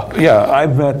culpa. Yeah,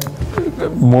 I've met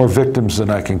more victims than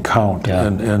I can count. Yeah.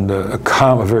 And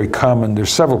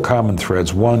there's several common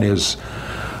threads. One is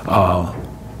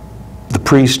the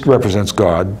priest represents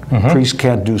God. Mm-hmm. Priests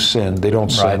can't do sin. They don't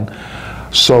sin. Right.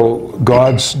 So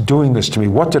God's doing this to me.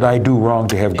 What did I do wrong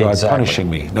to have God punishing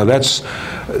me? Now that's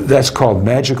called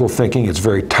magical thinking. It's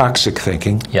very toxic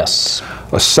thinking. Yes.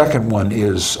 A second one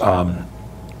is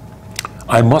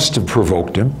I must have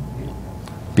provoked him.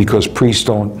 because priests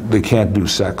they can't do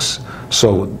sex,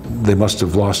 so they must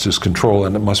have lost his control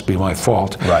and it must be my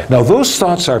fault. Right. Now those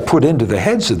thoughts are put into the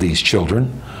heads of these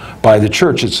children by the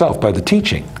church itself, by the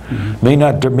teaching.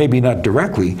 Maybe not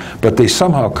directly, but they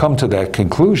somehow come to that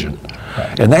conclusion.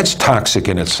 Right. And that's toxic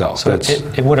in itself. So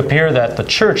it would appear that the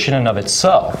church in and of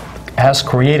itself has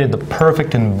created the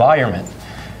perfect environment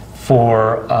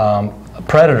for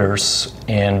predators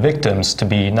and victims to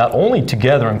be not only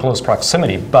together in close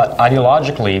proximity, but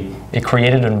ideologically it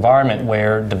created an environment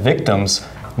where the victims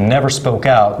never spoke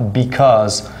out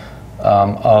because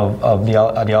of the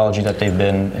ideology that they've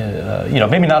been,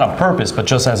 maybe not on purpose, but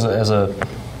just as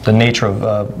the nature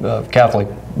of Catholic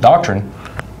doctrine.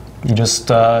 You just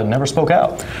never spoke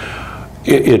out.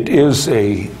 It is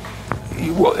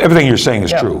well, everything you're saying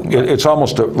is true. It's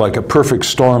almost like a perfect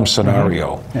storm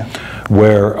scenario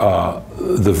where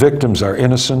the victims are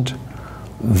innocent,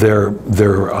 they're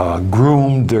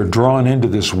groomed, they're drawn into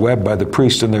this web by the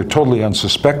priest, and they're totally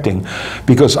unsuspecting,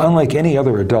 because unlike any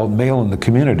other adult male in the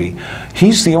community,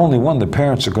 he's the only one the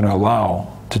parents are going to allow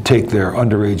to take their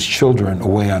underage children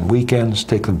away on weekends,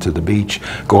 take them to the beach,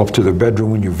 go up to their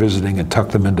bedroom when you're visiting and tuck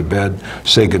them into bed,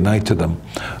 say goodnight to them.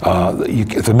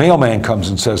 If a mailman comes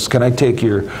and says, can I take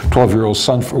your 12-year-old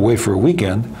son away for a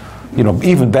weekend?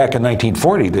 Even back in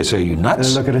 1940, they say, you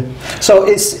nuts? Look at it. So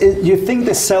you think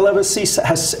the celibacy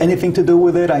has anything to do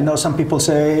with it? I know some people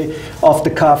say off the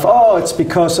cuff, oh, it's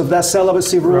because of that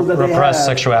celibacy rule that they have. Repressed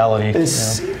sexuality.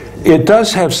 It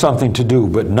does have something to do,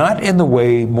 but not in the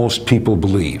way most people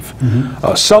believe.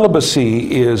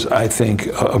 Celibacy is, I think,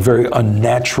 a very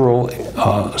unnatural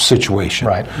situation.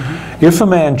 Right. If a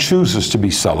man chooses to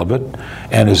be celibate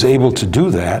and is able to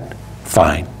do that,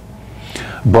 fine.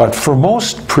 But for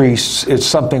most priests, it's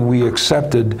something we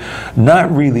accepted,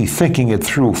 not really thinking it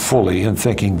through fully and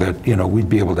thinking that, we'd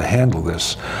be able to handle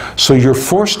this. So you're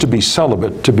forced to be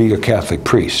celibate to be a Catholic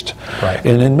priest. Right.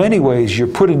 And in many ways, you're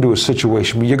put into a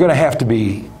situation where you're going to have to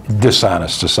be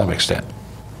dishonest to some extent.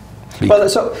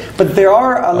 But there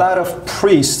are a lot of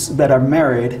priests that are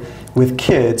married with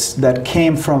kids that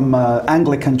came from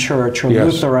Anglican Church or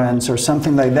Lutherans or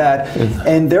something like that,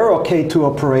 and they're okay to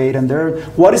operate. And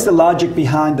what is the logic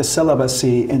behind the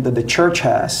celibacy that the Church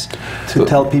has to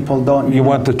tell people don't? You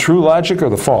want the true logic or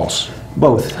the false?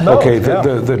 Both. Okay.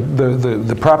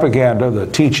 The propaganda, the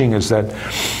teaching is that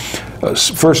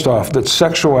first off, that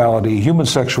human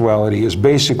sexuality, is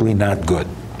basically not good.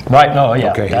 Right, no,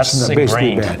 yeah, okay, that's it's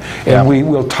basically ingrained. bad. And we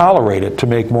will tolerate it to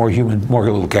make more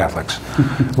little Catholics.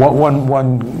 One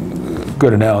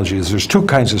good analogy is there's two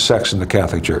kinds of sex in the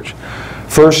Catholic Church.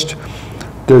 First,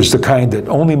 there's the kind that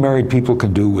only married people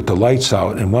can do with the lights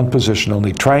out in one position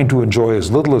only, trying to enjoy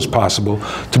as little as possible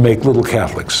to make little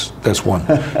Catholics. That's one.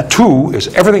 Two is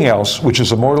everything else, which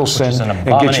is a mortal sin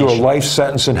and gets you a life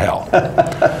sentence in hell.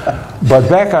 But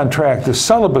back on track, the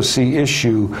celibacy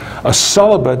issue, a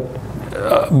celibate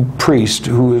priest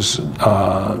who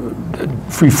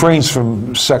refrains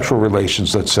from sexual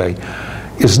relations, let's say,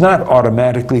 is not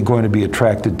automatically going to be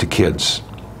attracted to kids.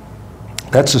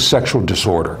 That's a sexual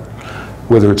disorder,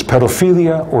 whether it's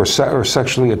pedophilia or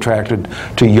sexually attracted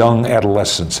to young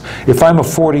adolescents. If I'm a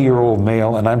 40-year-old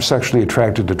male and I'm sexually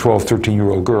attracted to 12,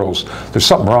 13-year-old girls, there's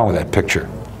something wrong with that picture.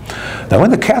 Now,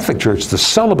 in the Catholic Church, the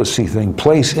celibacy thing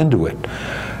plays into it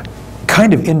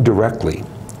kind of indirectly,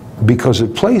 because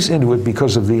it plays into it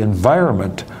because of the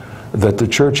environment that the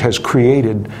Church has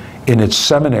created in its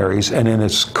seminaries and in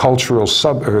its clerical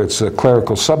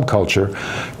subculture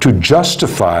to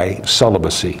justify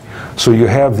celibacy. So you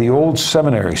have the old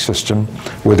seminary system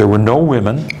where there were no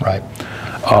women. Right.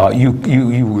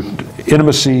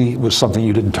 Intimacy was something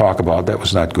you didn't talk about. That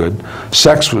was not good.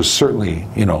 Sex was certainly,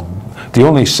 the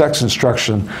only sex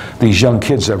instruction these young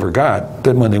kids ever got,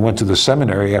 then when they went to the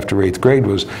seminary after 8th grade,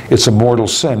 was it's a mortal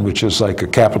sin, which is like a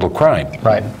capital crime.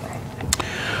 Right.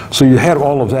 So you had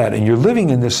all of that, and you're living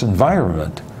in this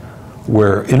environment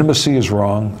where intimacy is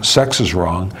wrong, sex is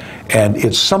wrong, and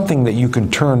it's something that you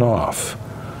can turn off.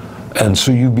 And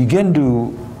so you begin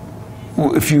to,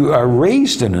 if you are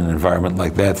raised in an environment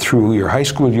like that through your high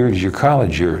school years, your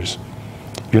college years,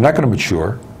 you're not going to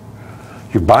mature.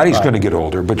 Your body's going to get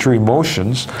older, but your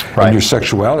emotions and your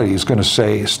sexuality is going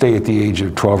to stay at the age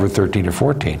of 12 or 13 or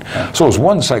 14. So as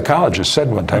one psychologist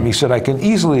said one time, he said, I can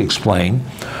easily explain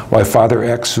why Father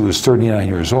X, who is 39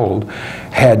 years old,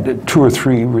 had 2 or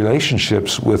 3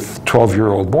 relationships with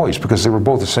 12-year-old boys, because they were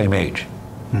both the same age.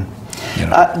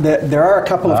 There are a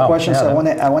couple of questions I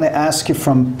want to ask you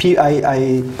from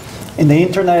in the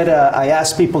internet, I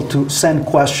ask people to send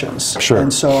questions. Sure.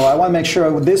 And so I want to make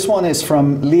sure. This one is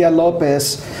from Leah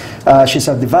Lopez. She's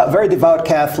a very devout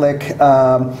Catholic.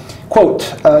 Quote,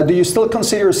 do you still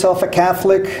consider yourself a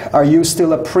Catholic? Are you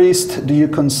still a priest? Do you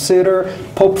consider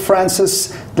Pope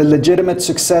Francis the legitimate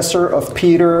successor of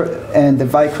Peter and the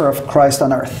vicar of Christ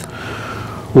on earth?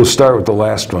 We'll start with the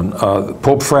last one.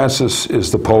 Pope Francis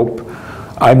is the Pope.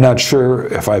 I'm not sure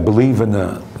if I believe in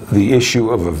the issue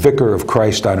of a vicar of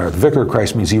Christ on earth. Vicar of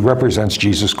Christ means he represents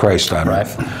Jesus Christ on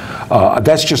earth.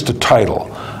 That's just a title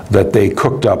that they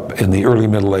cooked up in the early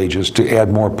Middle Ages to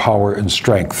add more power and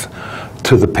strength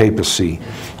to the papacy.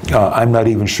 I'm not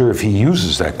even sure if he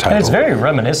uses that title. And it's very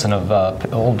reminiscent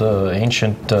of old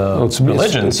ancient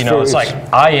religions. It's like,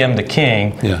 I am the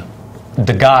king. Yeah.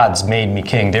 The gods made me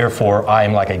king, therefore I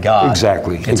am like a god.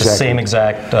 Exactly. It's the same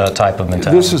exact type of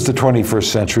mentality. This is the 21st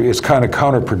century. It's kind of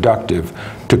counterproductive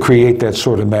to create that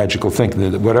sort of magical thinking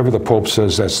that whatever the Pope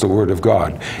says, that's the word of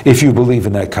God, if you believe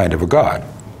in that kind of a God.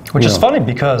 Which is funny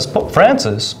because Pope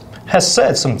Francis has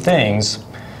said some things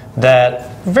that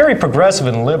very progressive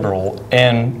and liberal,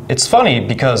 and it's funny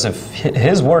because if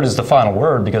his word is the final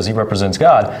word because he represents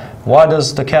God, why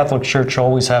does the Catholic Church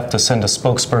always have to send a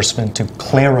spokesperson to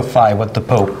clarify what the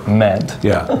Pope meant?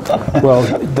 Yeah. Well,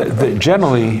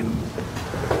 generally,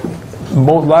 a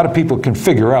lot of people can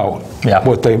figure out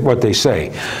what they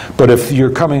say, but if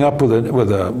you're coming up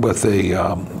with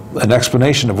an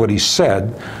explanation of what he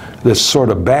said that's sort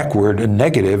of backward and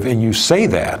negative, and you say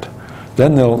that,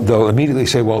 then they'll immediately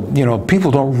say, well,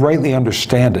 people don't rightly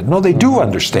understand it. No, they do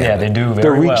understand it. Yeah, they do very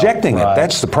They're well. rejecting it. Right.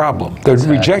 That's the problem. They're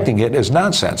rejecting it as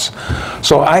nonsense.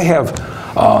 So I have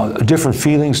different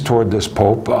feelings toward this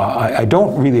Pope. I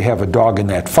don't really have a dog in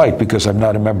that fight because I'm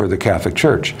not a member of the Catholic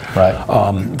Church.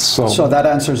 Right. So that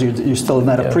answers you're stitle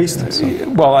not a priest?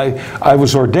 Well, I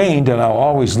was ordained, and I'll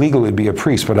always legally be a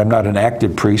priest, but I'm not an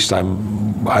active priest.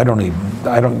 I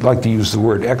don't like to use the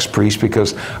word ex-priest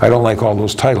because I don't like all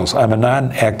those titles. I'm a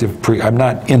non-active priest. I'm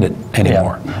not in it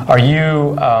anymore.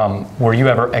 Yeah. Were you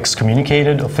ever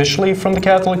excommunicated officially from the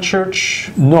Catholic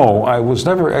Church? No, I was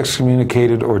never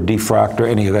excommunicated or defrocked or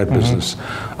any of that business.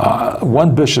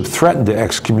 One bishop threatened to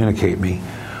excommunicate me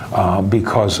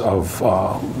because of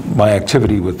my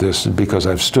activity with this, and because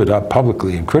I've stood up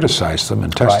publicly and criticized them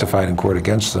and testified in court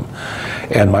against them.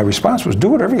 And my response was, do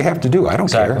whatever you have to do. I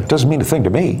don't care. It doesn't mean a thing to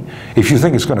me. If you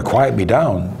think it's going to quiet me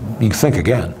down, you think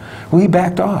again. Well, he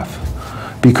backed off,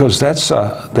 because that's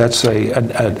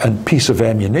a piece of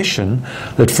ammunition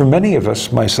that for many of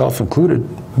us, myself included,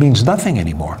 means nothing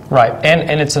anymore. Right,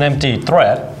 and it's an empty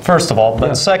threat, first of all,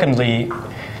 but secondly,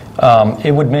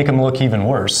 it would make them look even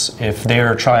worse if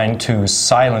they're trying to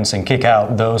silence and kick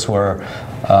out those who are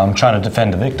trying to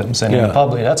defend the victims. And in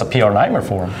public, that's a PR nightmare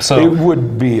for them. So it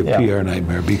would be a PR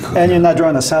nightmare. Because, and you're not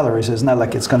drawing a salary, so it's not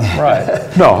like it's going to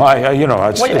Right. No,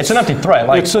 it's an empty threat.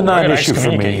 Like, it's a non-issue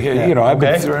for me. I've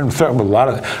been threatened with a lot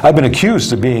of. I've been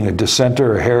accused of being a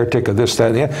dissenter, a heretic, of this, that,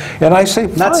 and the other. And I say,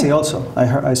 fine. Nazi also.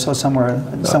 I saw somewhere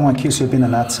someone accused you of being a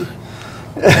Nazi.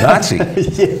 Nazi,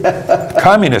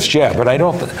 communist, but I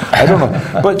don't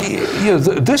know. But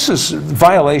this is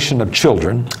violation of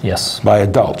children, by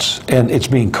adults, and it's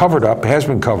being covered up, has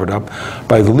been covered up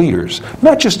by the leaders,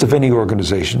 not just of any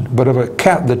organization, but of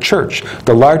the church,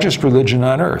 the largest religion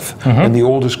on earth, and the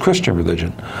oldest Christian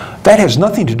religion. That has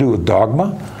nothing to do with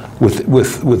dogma,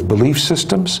 with belief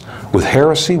systems, with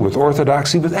heresy, with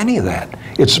orthodoxy, with any of that.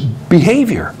 It's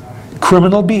behavior.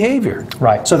 Criminal behavior.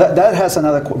 Right. So that has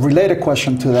another related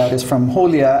question to that. Is from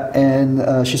Julia,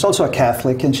 and she's also a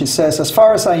Catholic, and she says, as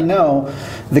far as I know,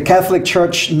 the Catholic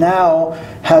Church now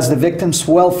has the victim's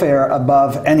welfare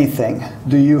above anything.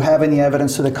 Do you have any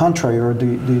evidence to the contrary, or do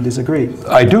you disagree?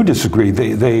 I do disagree.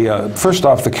 First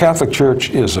off, the Catholic Church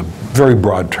is a very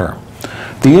broad term.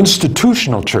 The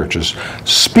institutional churches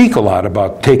speak a lot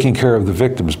about taking care of the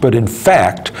victims, but in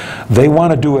fact, they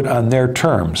want to do it on their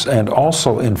terms. And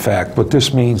also, in fact, what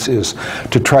this means is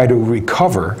to try to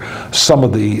recover some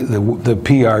of the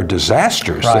PR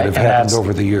disasters that have happened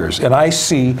over the years. And I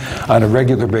see on a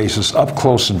regular basis, up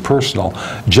close and personal,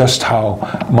 just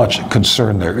how much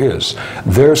concern there is.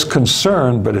 There's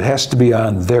concern, but it has to be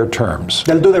on their terms.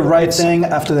 They'll do the right thing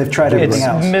after they've tried everything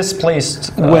else. It's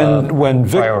misplaced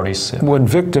priorities.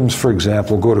 When victims, for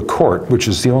example, go to court, which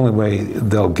is the only way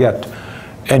they'll get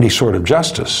any sort of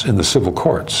justice in the civil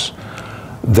courts,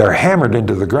 they're hammered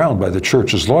into the ground by the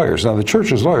church's lawyers. Now, the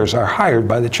church's lawyers are hired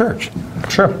by the church.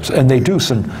 Sure. And they do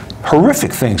some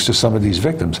horrific things to some of these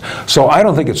victims. So I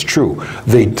don't think it's true.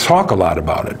 They talk a lot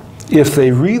about it. If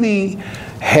they really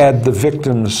had the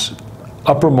victims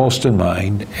uppermost in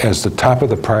mind as the top of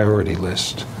the priority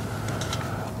list,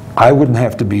 I wouldn't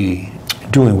have to be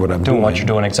doing what I'm doing. Doing what you're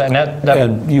doing, exactly.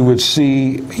 And you would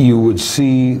see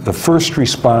the first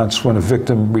response when a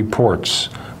victim reports,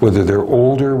 whether they're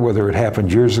older, whether it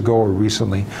happened years ago or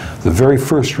recently, the very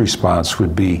first response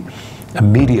would be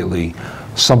immediately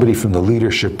somebody from the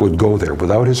leadership would go there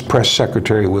without his press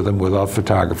secretary with him, without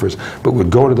photographers, but would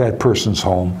go to that person's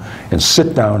home and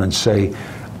sit down and say,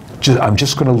 I'm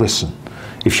just going to listen.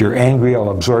 If you're angry, I'll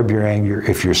absorb your anger.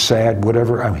 If you're sad,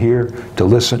 whatever, I'm here to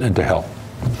listen and to help.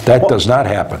 That does not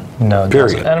happen. No, it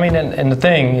period. doesn't. I mean, and the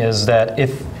thing is that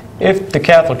if the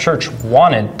Catholic Church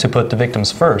wanted to put the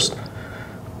victims first,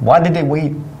 why did they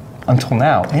wait until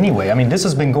now? Anyway, I mean, this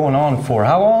has been going on for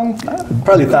how long?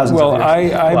 Probably thousands of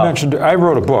years. I mentioned, I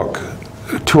wrote a book.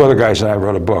 Two other guys and I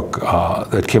wrote a book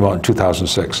that came out in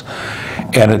 2006.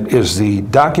 And it is the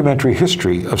documentary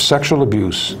history of sexual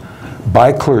abuse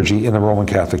by clergy in the Roman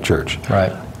Catholic Church.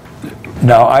 Right.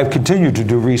 Now, I've continued to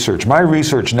do research. My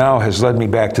research now has led me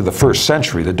back to the 1st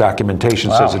century. The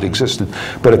documentation says it existed,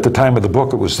 but at the time of the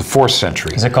book, it was the 4th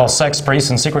century. Is it called Sex,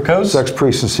 Priests, and Secret Codes? Sex,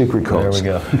 Priests, and Secret Codes.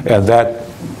 There we go. And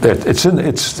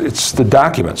it's the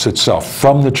documents itself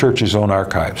from the church's own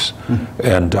archives.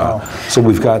 And so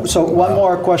we've got... So one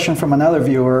more question from another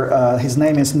viewer. His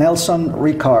name is Nelson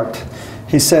Ricard.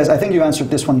 He says, I think you answered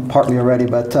this one partly already,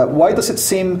 but why does it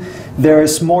seem there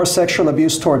is more sexual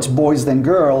abuse towards boys than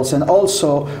girls? And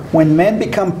also, when men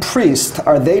become priests,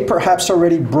 are they perhaps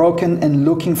already broken and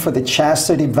looking for the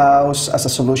chastity vows as a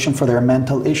solution for their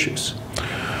mental issues?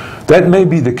 That may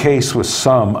be the case with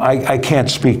some. I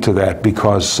can't speak to that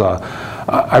because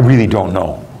I really don't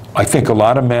know. I think a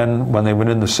lot of men, when they went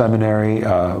in the seminary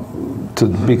to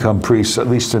become priests, at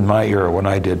least in my era when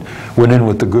I did, went in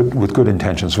with good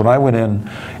intentions. When I went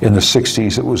in the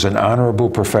 60s, it was an honorable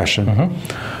profession.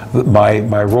 Mm-hmm.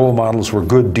 My role models were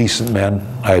good, decent men.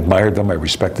 I admired them, I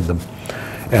respected them.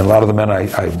 And a lot of the men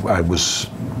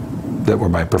that were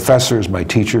my professors, my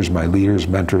teachers, my leaders,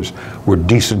 mentors, were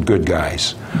decent, good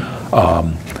guys.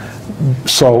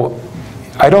 So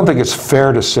I don't think it's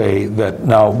fair to say that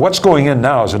now, what's going in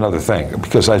now is another thing,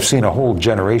 because I've seen a whole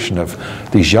generation of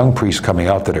these young priests coming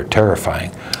out that are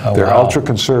terrifying. They're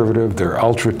ultra-conservative, they're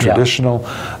ultra-traditional,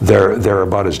 they're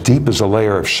about as deep as a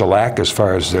layer of shellac as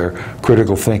far as their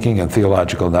critical thinking and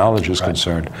theological knowledge is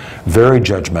concerned. Very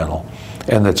judgmental.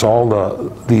 And it's all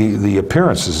the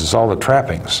appearances, it's all the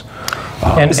trappings.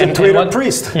 And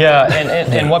priest. Yeah,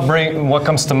 and what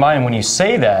comes to mind when you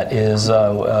say that is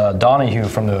Donahue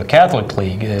from the Catholic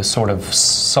League is sort of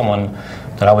someone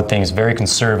that I would think is very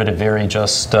conservative, very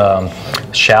just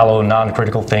shallow,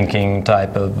 non-critical thinking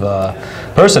type of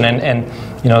person. And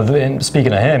you know, and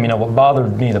speaking of him, you know, what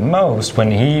bothered me the most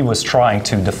when he was trying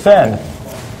to defend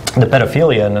the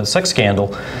pedophilia and the sex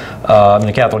scandal in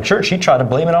the Catholic Church, he tried to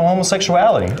blame it on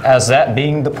homosexuality as that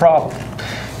being the problem.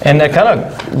 And that kind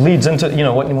of leads into, you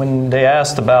know, when they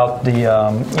asked about the,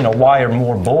 you know, why are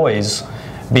more boys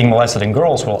being molested than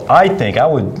girls? Well, I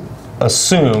would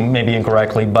assume, maybe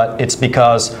incorrectly, but it's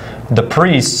because the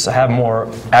priests have more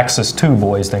access to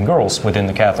boys than girls within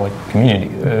the Catholic community,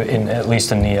 at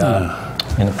least in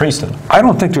the priesthood. I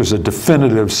don't think there's a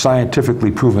definitive,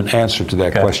 scientifically proven answer to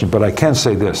that question, but I can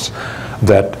say this,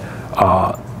 that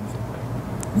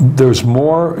there's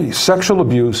more sexual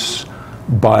abuse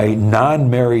by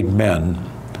non-married men.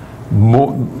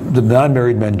 The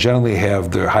non-married men generally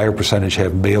have, the higher percentage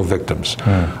have male victims.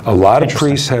 A lot of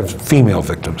priests have female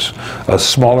victims. A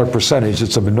smaller percentage,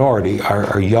 it's a minority,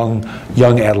 are young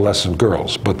adolescent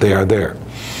girls, but they are there.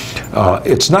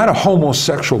 It's not a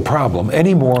homosexual problem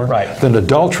any more than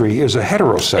adultery is a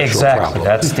heterosexual problem.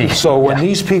 That's the, so when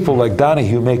these people like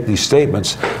Donahue make these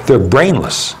statements, they're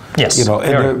brainless. Yes, you know,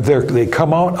 and they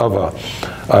come out of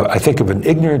I think of an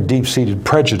ignorant, deep-seated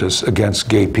prejudice against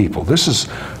gay people. This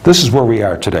is where we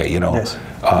are today. You know,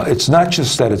 it's not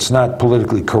just that it's not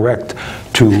politically correct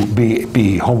to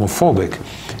be homophobic;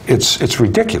 it's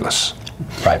ridiculous.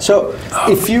 Right. So,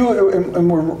 if you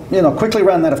and we're quickly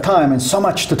running out of time and so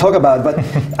much to talk about, but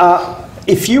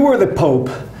if you were the Pope,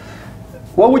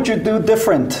 what would you do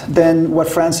different than what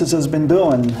Francis has been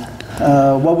doing?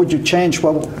 What would you change?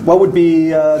 What would be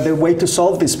the way to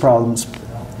solve these problems?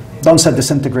 Don't say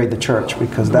disintegrate the church,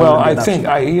 because that well, I think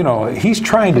you know, he's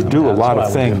trying to do a lot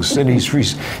of things, and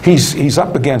he's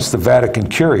up against the Vatican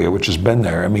Curia, which has been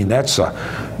there. I mean, he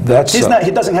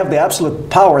doesn't have the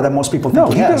absolute power that most people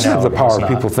think he has. No, he doesn't have the power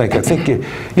people think. I think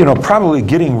you know, probably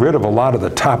getting rid of a lot of the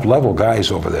top level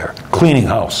guys over there, cleaning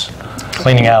house.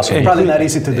 Cleaning house, and probably not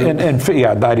easy to do. And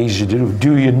yeah, not easy to do.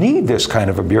 Do you need this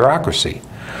kind of a bureaucracy?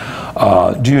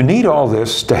 Do you need all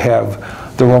this to have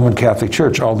the Roman Catholic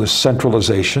Church, all this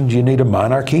centralization. Do you need a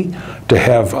monarchy to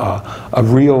have a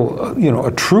real,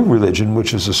 a true religion,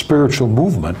 which is a spiritual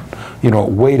movement, a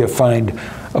way to find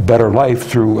a better life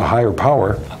through a higher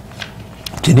power?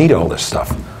 Do you need all this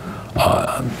stuff?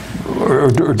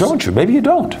 Or don't you? Maybe you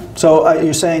don't. So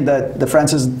you're saying that the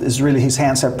Francis is really, his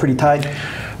hands are pretty tied?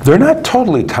 They're not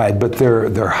totally tied, but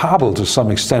they're hobbled to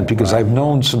some extent, because I've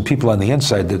known some people on the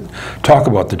inside that talk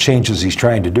about the changes he's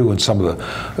trying to do and some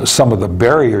of the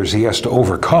barriers he has to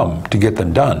overcome to get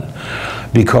them done.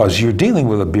 Because you're dealing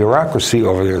with a bureaucracy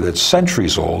over there that's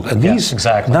centuries old, and these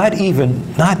not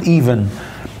even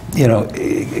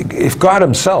if God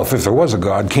himself, if there was a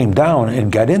God, came down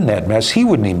and got in that mess, he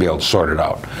wouldn't even be able to sort it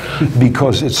out,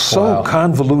 because it's so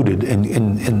convoluted,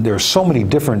 and there are so many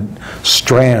different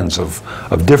strands of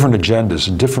different agendas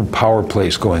and different power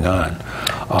plays going on.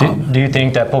 Do you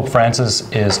think that Pope Francis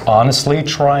is honestly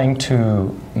trying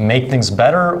to make things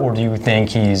better, or do you think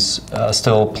he's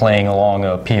still playing along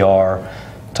a PR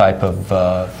type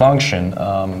of function,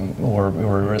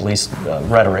 or at least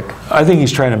rhetoric? I think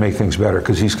he's trying to make things better,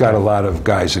 because he's got a lot of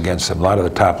guys against him, a lot of the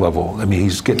top level. I mean,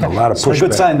 he's getting a lot of pushback. It's a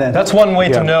good sign then. That's one way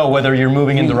to know whether you're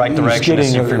moving in the right direction. He's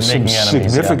if you're getting making some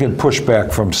enemies, significant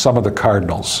pushback from some of the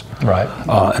cardinals, right,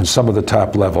 and some of the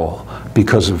top level,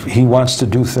 because he wants to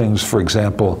do things. For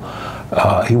example,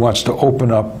 he wants to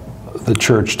open up the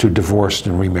church to divorced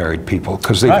and remarried people,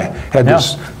 because they've had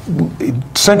this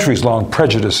centuries-long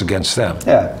prejudice against them,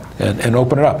 and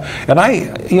open it up. And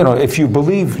if you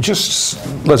believe, just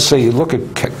let's say you look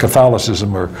at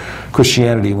Catholicism or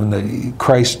Christianity, when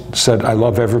Christ said, "I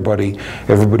love everybody,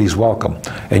 everybody's welcome,"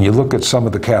 and you look at some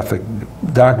of the Catholic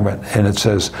dogma, and it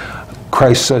says,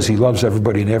 Christ says he loves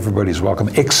everybody and everybody's welcome,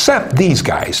 except these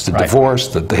guys, the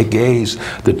divorced, the gays,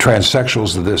 the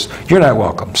transsexuals, this. You're not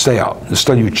welcome. Stay out.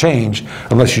 Until you change,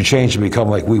 unless you change and become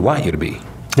like we want you to be.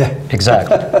 Yeah,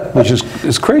 exactly. Which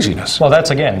is craziness. Well,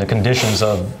 that's, again, the conditions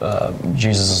of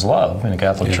Jesus' love in the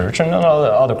Catholic Church, and in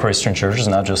other Christian churches,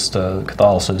 not just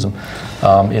Catholicism,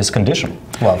 is conditional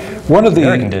love. One of the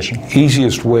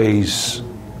easiest ways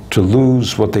to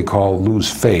lose what they call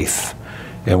lose faith.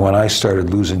 And when I started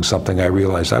losing something, I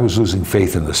realized I was losing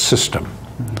faith in the system,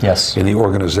 in the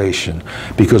organization,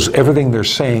 because everything they're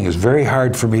saying is very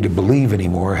hard for me to believe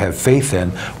anymore, have faith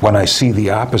in, when I see the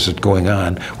opposite going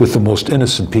on with the most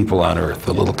innocent people on earth,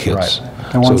 the little kids.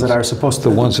 The ones that are supposed to.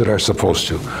 The ones that are supposed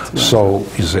to. So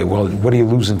you say, well, what are you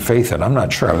losing faith in? I'm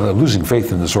not sure. I'm losing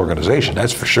faith in this organization,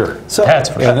 that's for sure. So,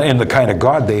 and the kind of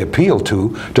God they appeal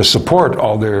to support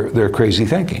all their crazy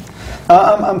thinking.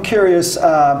 I'm curious.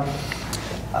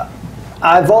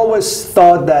 I've always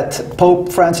thought that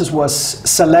Pope Francis was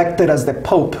selected as the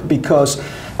Pope because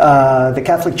the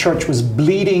Catholic Church was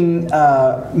bleeding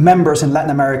members in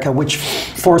Latin America, which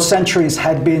for centuries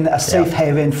had been a safe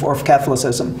haven for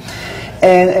Catholicism.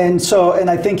 And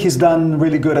I think he's done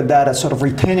really good at that, at sort of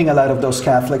retaining a lot of those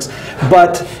Catholics.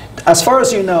 But as far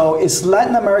as you know, is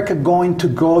Latin America going to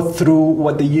go through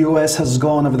what the U.S. has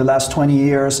gone over the last 20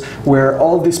 years, where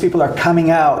all these people are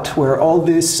coming out, where all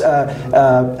these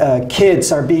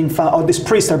kids are being found, all these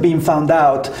priests are being found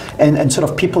out, and sort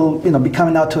of people, be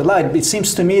coming out to the light? It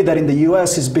seems to me that in the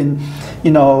U.S. it's been,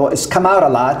 it's come out a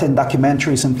lot in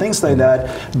documentaries and things like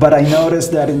that, but I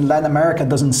noticed that in Latin America it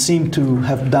doesn't seem to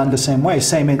have done the same way.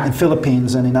 Same in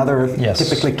Philippines and in other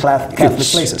typically Catholic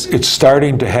places. It's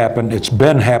starting to happen. It's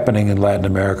been happening in Latin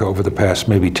America over the past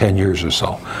maybe 10 years or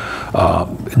so.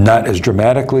 Not as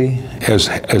dramatically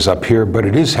as up here, but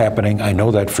it is happening. I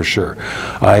know that for sure.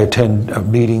 I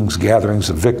attend meetings, gatherings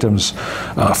of victims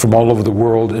from all over the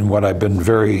world, and what I've been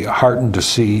very heartened to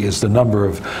see is the number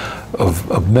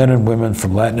of men and women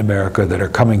from Latin America that are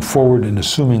coming forward and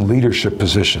assuming leadership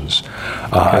positions.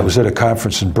 I was at a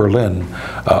conference in Berlin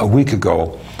a week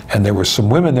ago, and there were some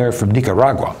women there from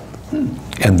Nicaragua.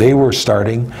 And they were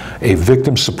starting a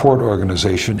victim support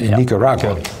organization in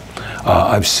Nicaragua.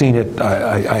 I've seen it.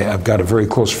 I've got a very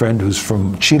close friend who's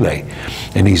from Chile,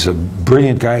 and he's a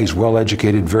brilliant guy. He's well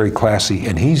educated, very classy,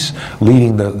 and he's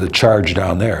leading the charge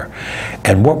down there.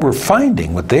 And what we're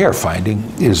finding, what they are finding,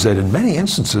 is that in many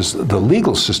instances the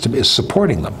legal system is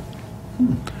supporting them.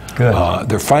 Good.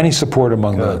 They're finding support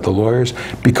among the lawyers,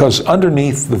 because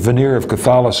underneath the veneer of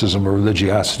Catholicism or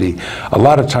religiosity, a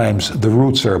lot of times the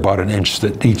roots are about an inch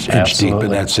deep,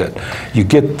 and that's it. You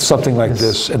get something like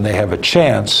this, and they have a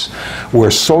chance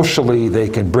where socially they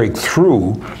can break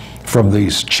through from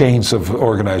these chains of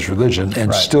organized religion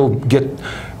and still get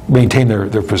maintain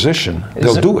their position,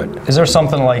 they'll do it. Is there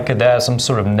something like that, some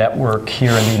sort of network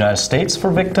here in the United States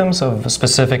for victims of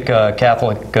specific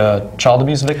Catholic child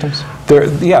abuse victims?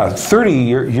 Yeah, 30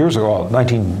 years ago,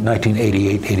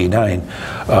 1988, 89,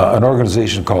 an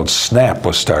organization called SNAP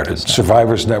was started,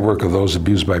 Survivors Network of Those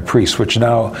Abused by Priests, which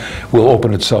now will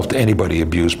open itself to anybody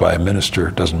abused by a minister,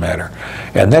 it doesn't matter.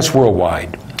 And that's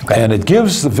worldwide. Okay. And it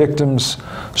gives the victims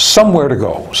somewhere to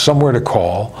go, somewhere to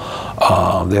call.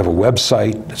 They have a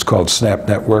website, it's called Snap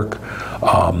Network.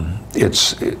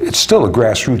 It's still a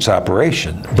grassroots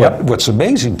operation. But what's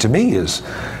amazing to me is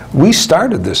we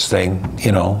started this thing,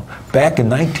 you know, back in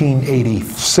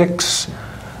 1986,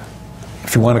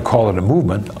 if you want to call it a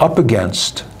movement, up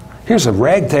against, here's a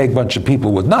ragtag bunch of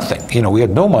people with nothing. You know, we had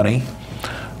no money.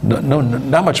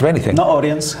 Not much of anything. No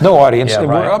audience. No audience. Yeah, and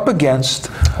we're up against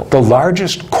the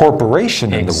largest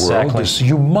corporation in the world, this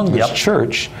humongous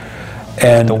church.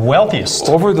 And the wealthiest.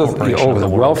 Over the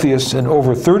wealthiest, and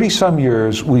over 30-some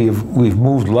years, we've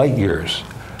moved light years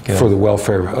for the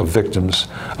welfare of victims,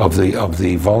 of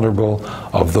the vulnerable,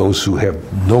 of those who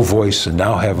have no voice and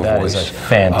now have a voice. That is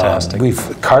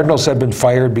fantastic. Cardinals have been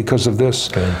fired because of this.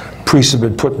 Good. Priests have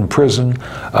been put in prison.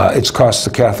 It's cost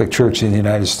the Catholic Church in the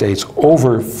United States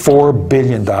over $4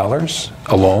 billion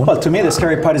alone. Well, to me, the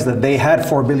scary part is that they had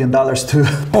 $4 billion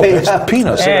to pay. It's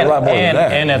peanuts. They had a lot more than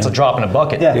that. And that's a drop in a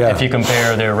bucket if you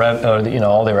compare their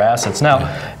all their assets. Now,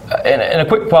 and a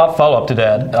quick follow-up to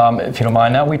that, if you don't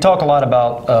mind. Now, we talk a lot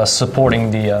about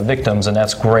supporting the victims, and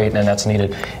that's great and that's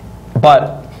needed.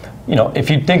 But you know, if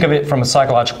you think of it from a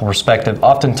psychological perspective,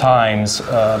 oftentimes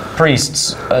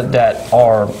priests that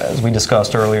are, as we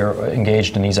discussed earlier,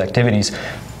 engaged in these activities,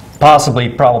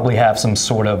 probably have some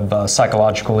sort of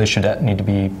psychological issue that need to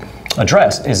be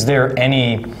addressed. Is there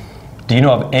any, do you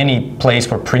know of any place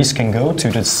where priests can go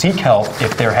to seek help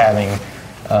if they're having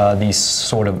these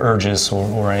sort of urges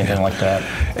or anything like that?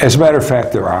 As a matter of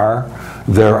fact, there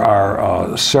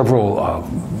are several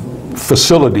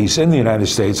facilities in the United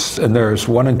States, and there's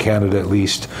one in Canada at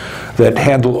least, that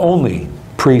handle only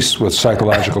priests with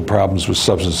psychological problems, with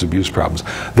substance abuse problems.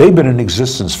 They've been in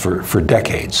existence for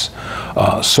decades.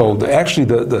 So actually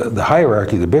the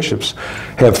hierarchy, the bishops,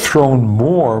 have thrown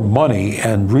more money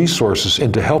and resources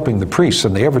into helping the priests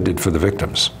than they ever did for the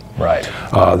victims. Right.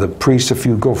 The priest, if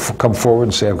you come forward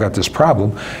and say, I've got this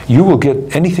problem, you will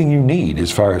get anything you need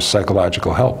as far as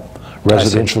psychological help,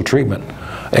 residential treatment,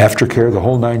 aftercare, the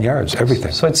whole 9 yards,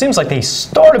 everything. So it seems like they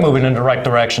started moving in the right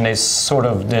direction. They sort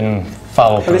of didn't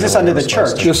follow through. But this is under the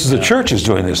church. This is the church is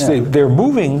doing this. Yeah. They're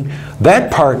moving. That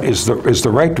part is the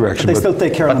right direction. But they still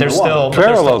take care of number one.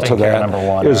 Parallel to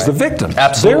that is the victims.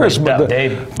 Absolutely.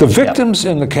 The victims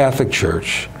in the Catholic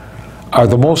Church are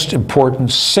the most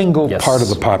important single part of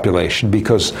the population,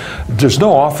 because there's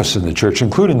no office in the church,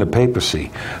 including the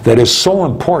papacy, that is so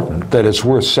important that it's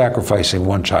worth sacrificing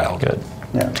one child. Good.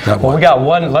 Yeah. Well, we got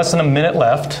less than a minute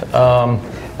left.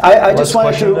 I just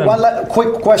wanted to, one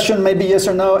quick question, maybe yes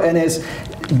or no, and is,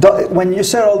 when you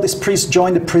said all these priests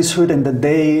joined the priesthood and that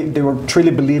they were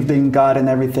truly believed in God and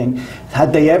everything,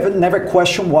 had they never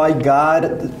questioned why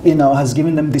God, has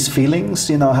given them these feelings?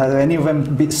 Have any of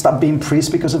them stopped being priests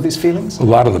because of these feelings? A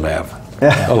lot of them have.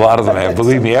 Yeah. A lot of them have.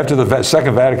 Believe me, after the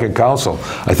Second Vatican Council,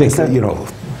 I think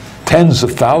tens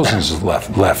of thousands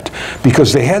left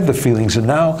because they had the feelings, and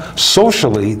now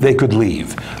socially they could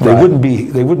leave. They wouldn't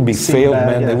be failed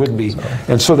men. They wouldn't be,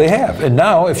 and so they have. And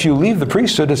now, if you leave the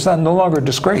priesthood, it's no longer a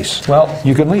disgrace. Well,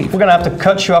 you can leave. We're going to have to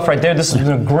cut you off right there. This has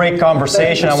been a great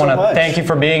conversation. I want to thank you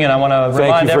for being, and I want to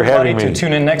remind everybody to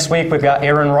tune in next week. We've got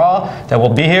Aaron Raw that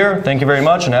will be here. Thank you very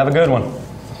much, and have a good one.